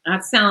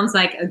 That sounds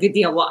like a good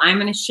deal. Well, I'm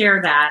going to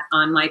share that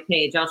on my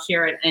page. I'll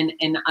share it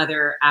in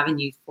other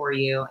avenues for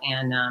you.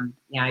 And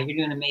you're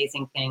doing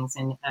amazing things,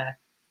 and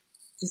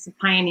just a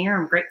pioneer.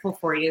 I'm grateful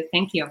for you.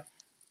 Thank you.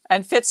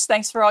 And Fitz,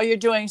 thanks for all you're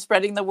doing,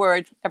 spreading the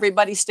word.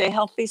 Everybody stay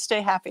healthy,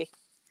 stay happy.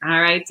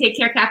 All right. Take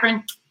care,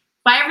 Kathrine.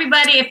 Bye,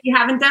 everybody. If you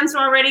haven't done so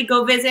already,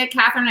 go visit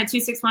Kathrine at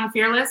 261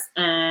 Fearless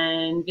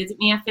and visit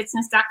me at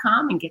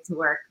Fitzness.com and get to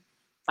work.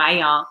 Bye,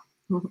 y'all.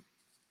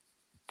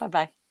 Bye-bye.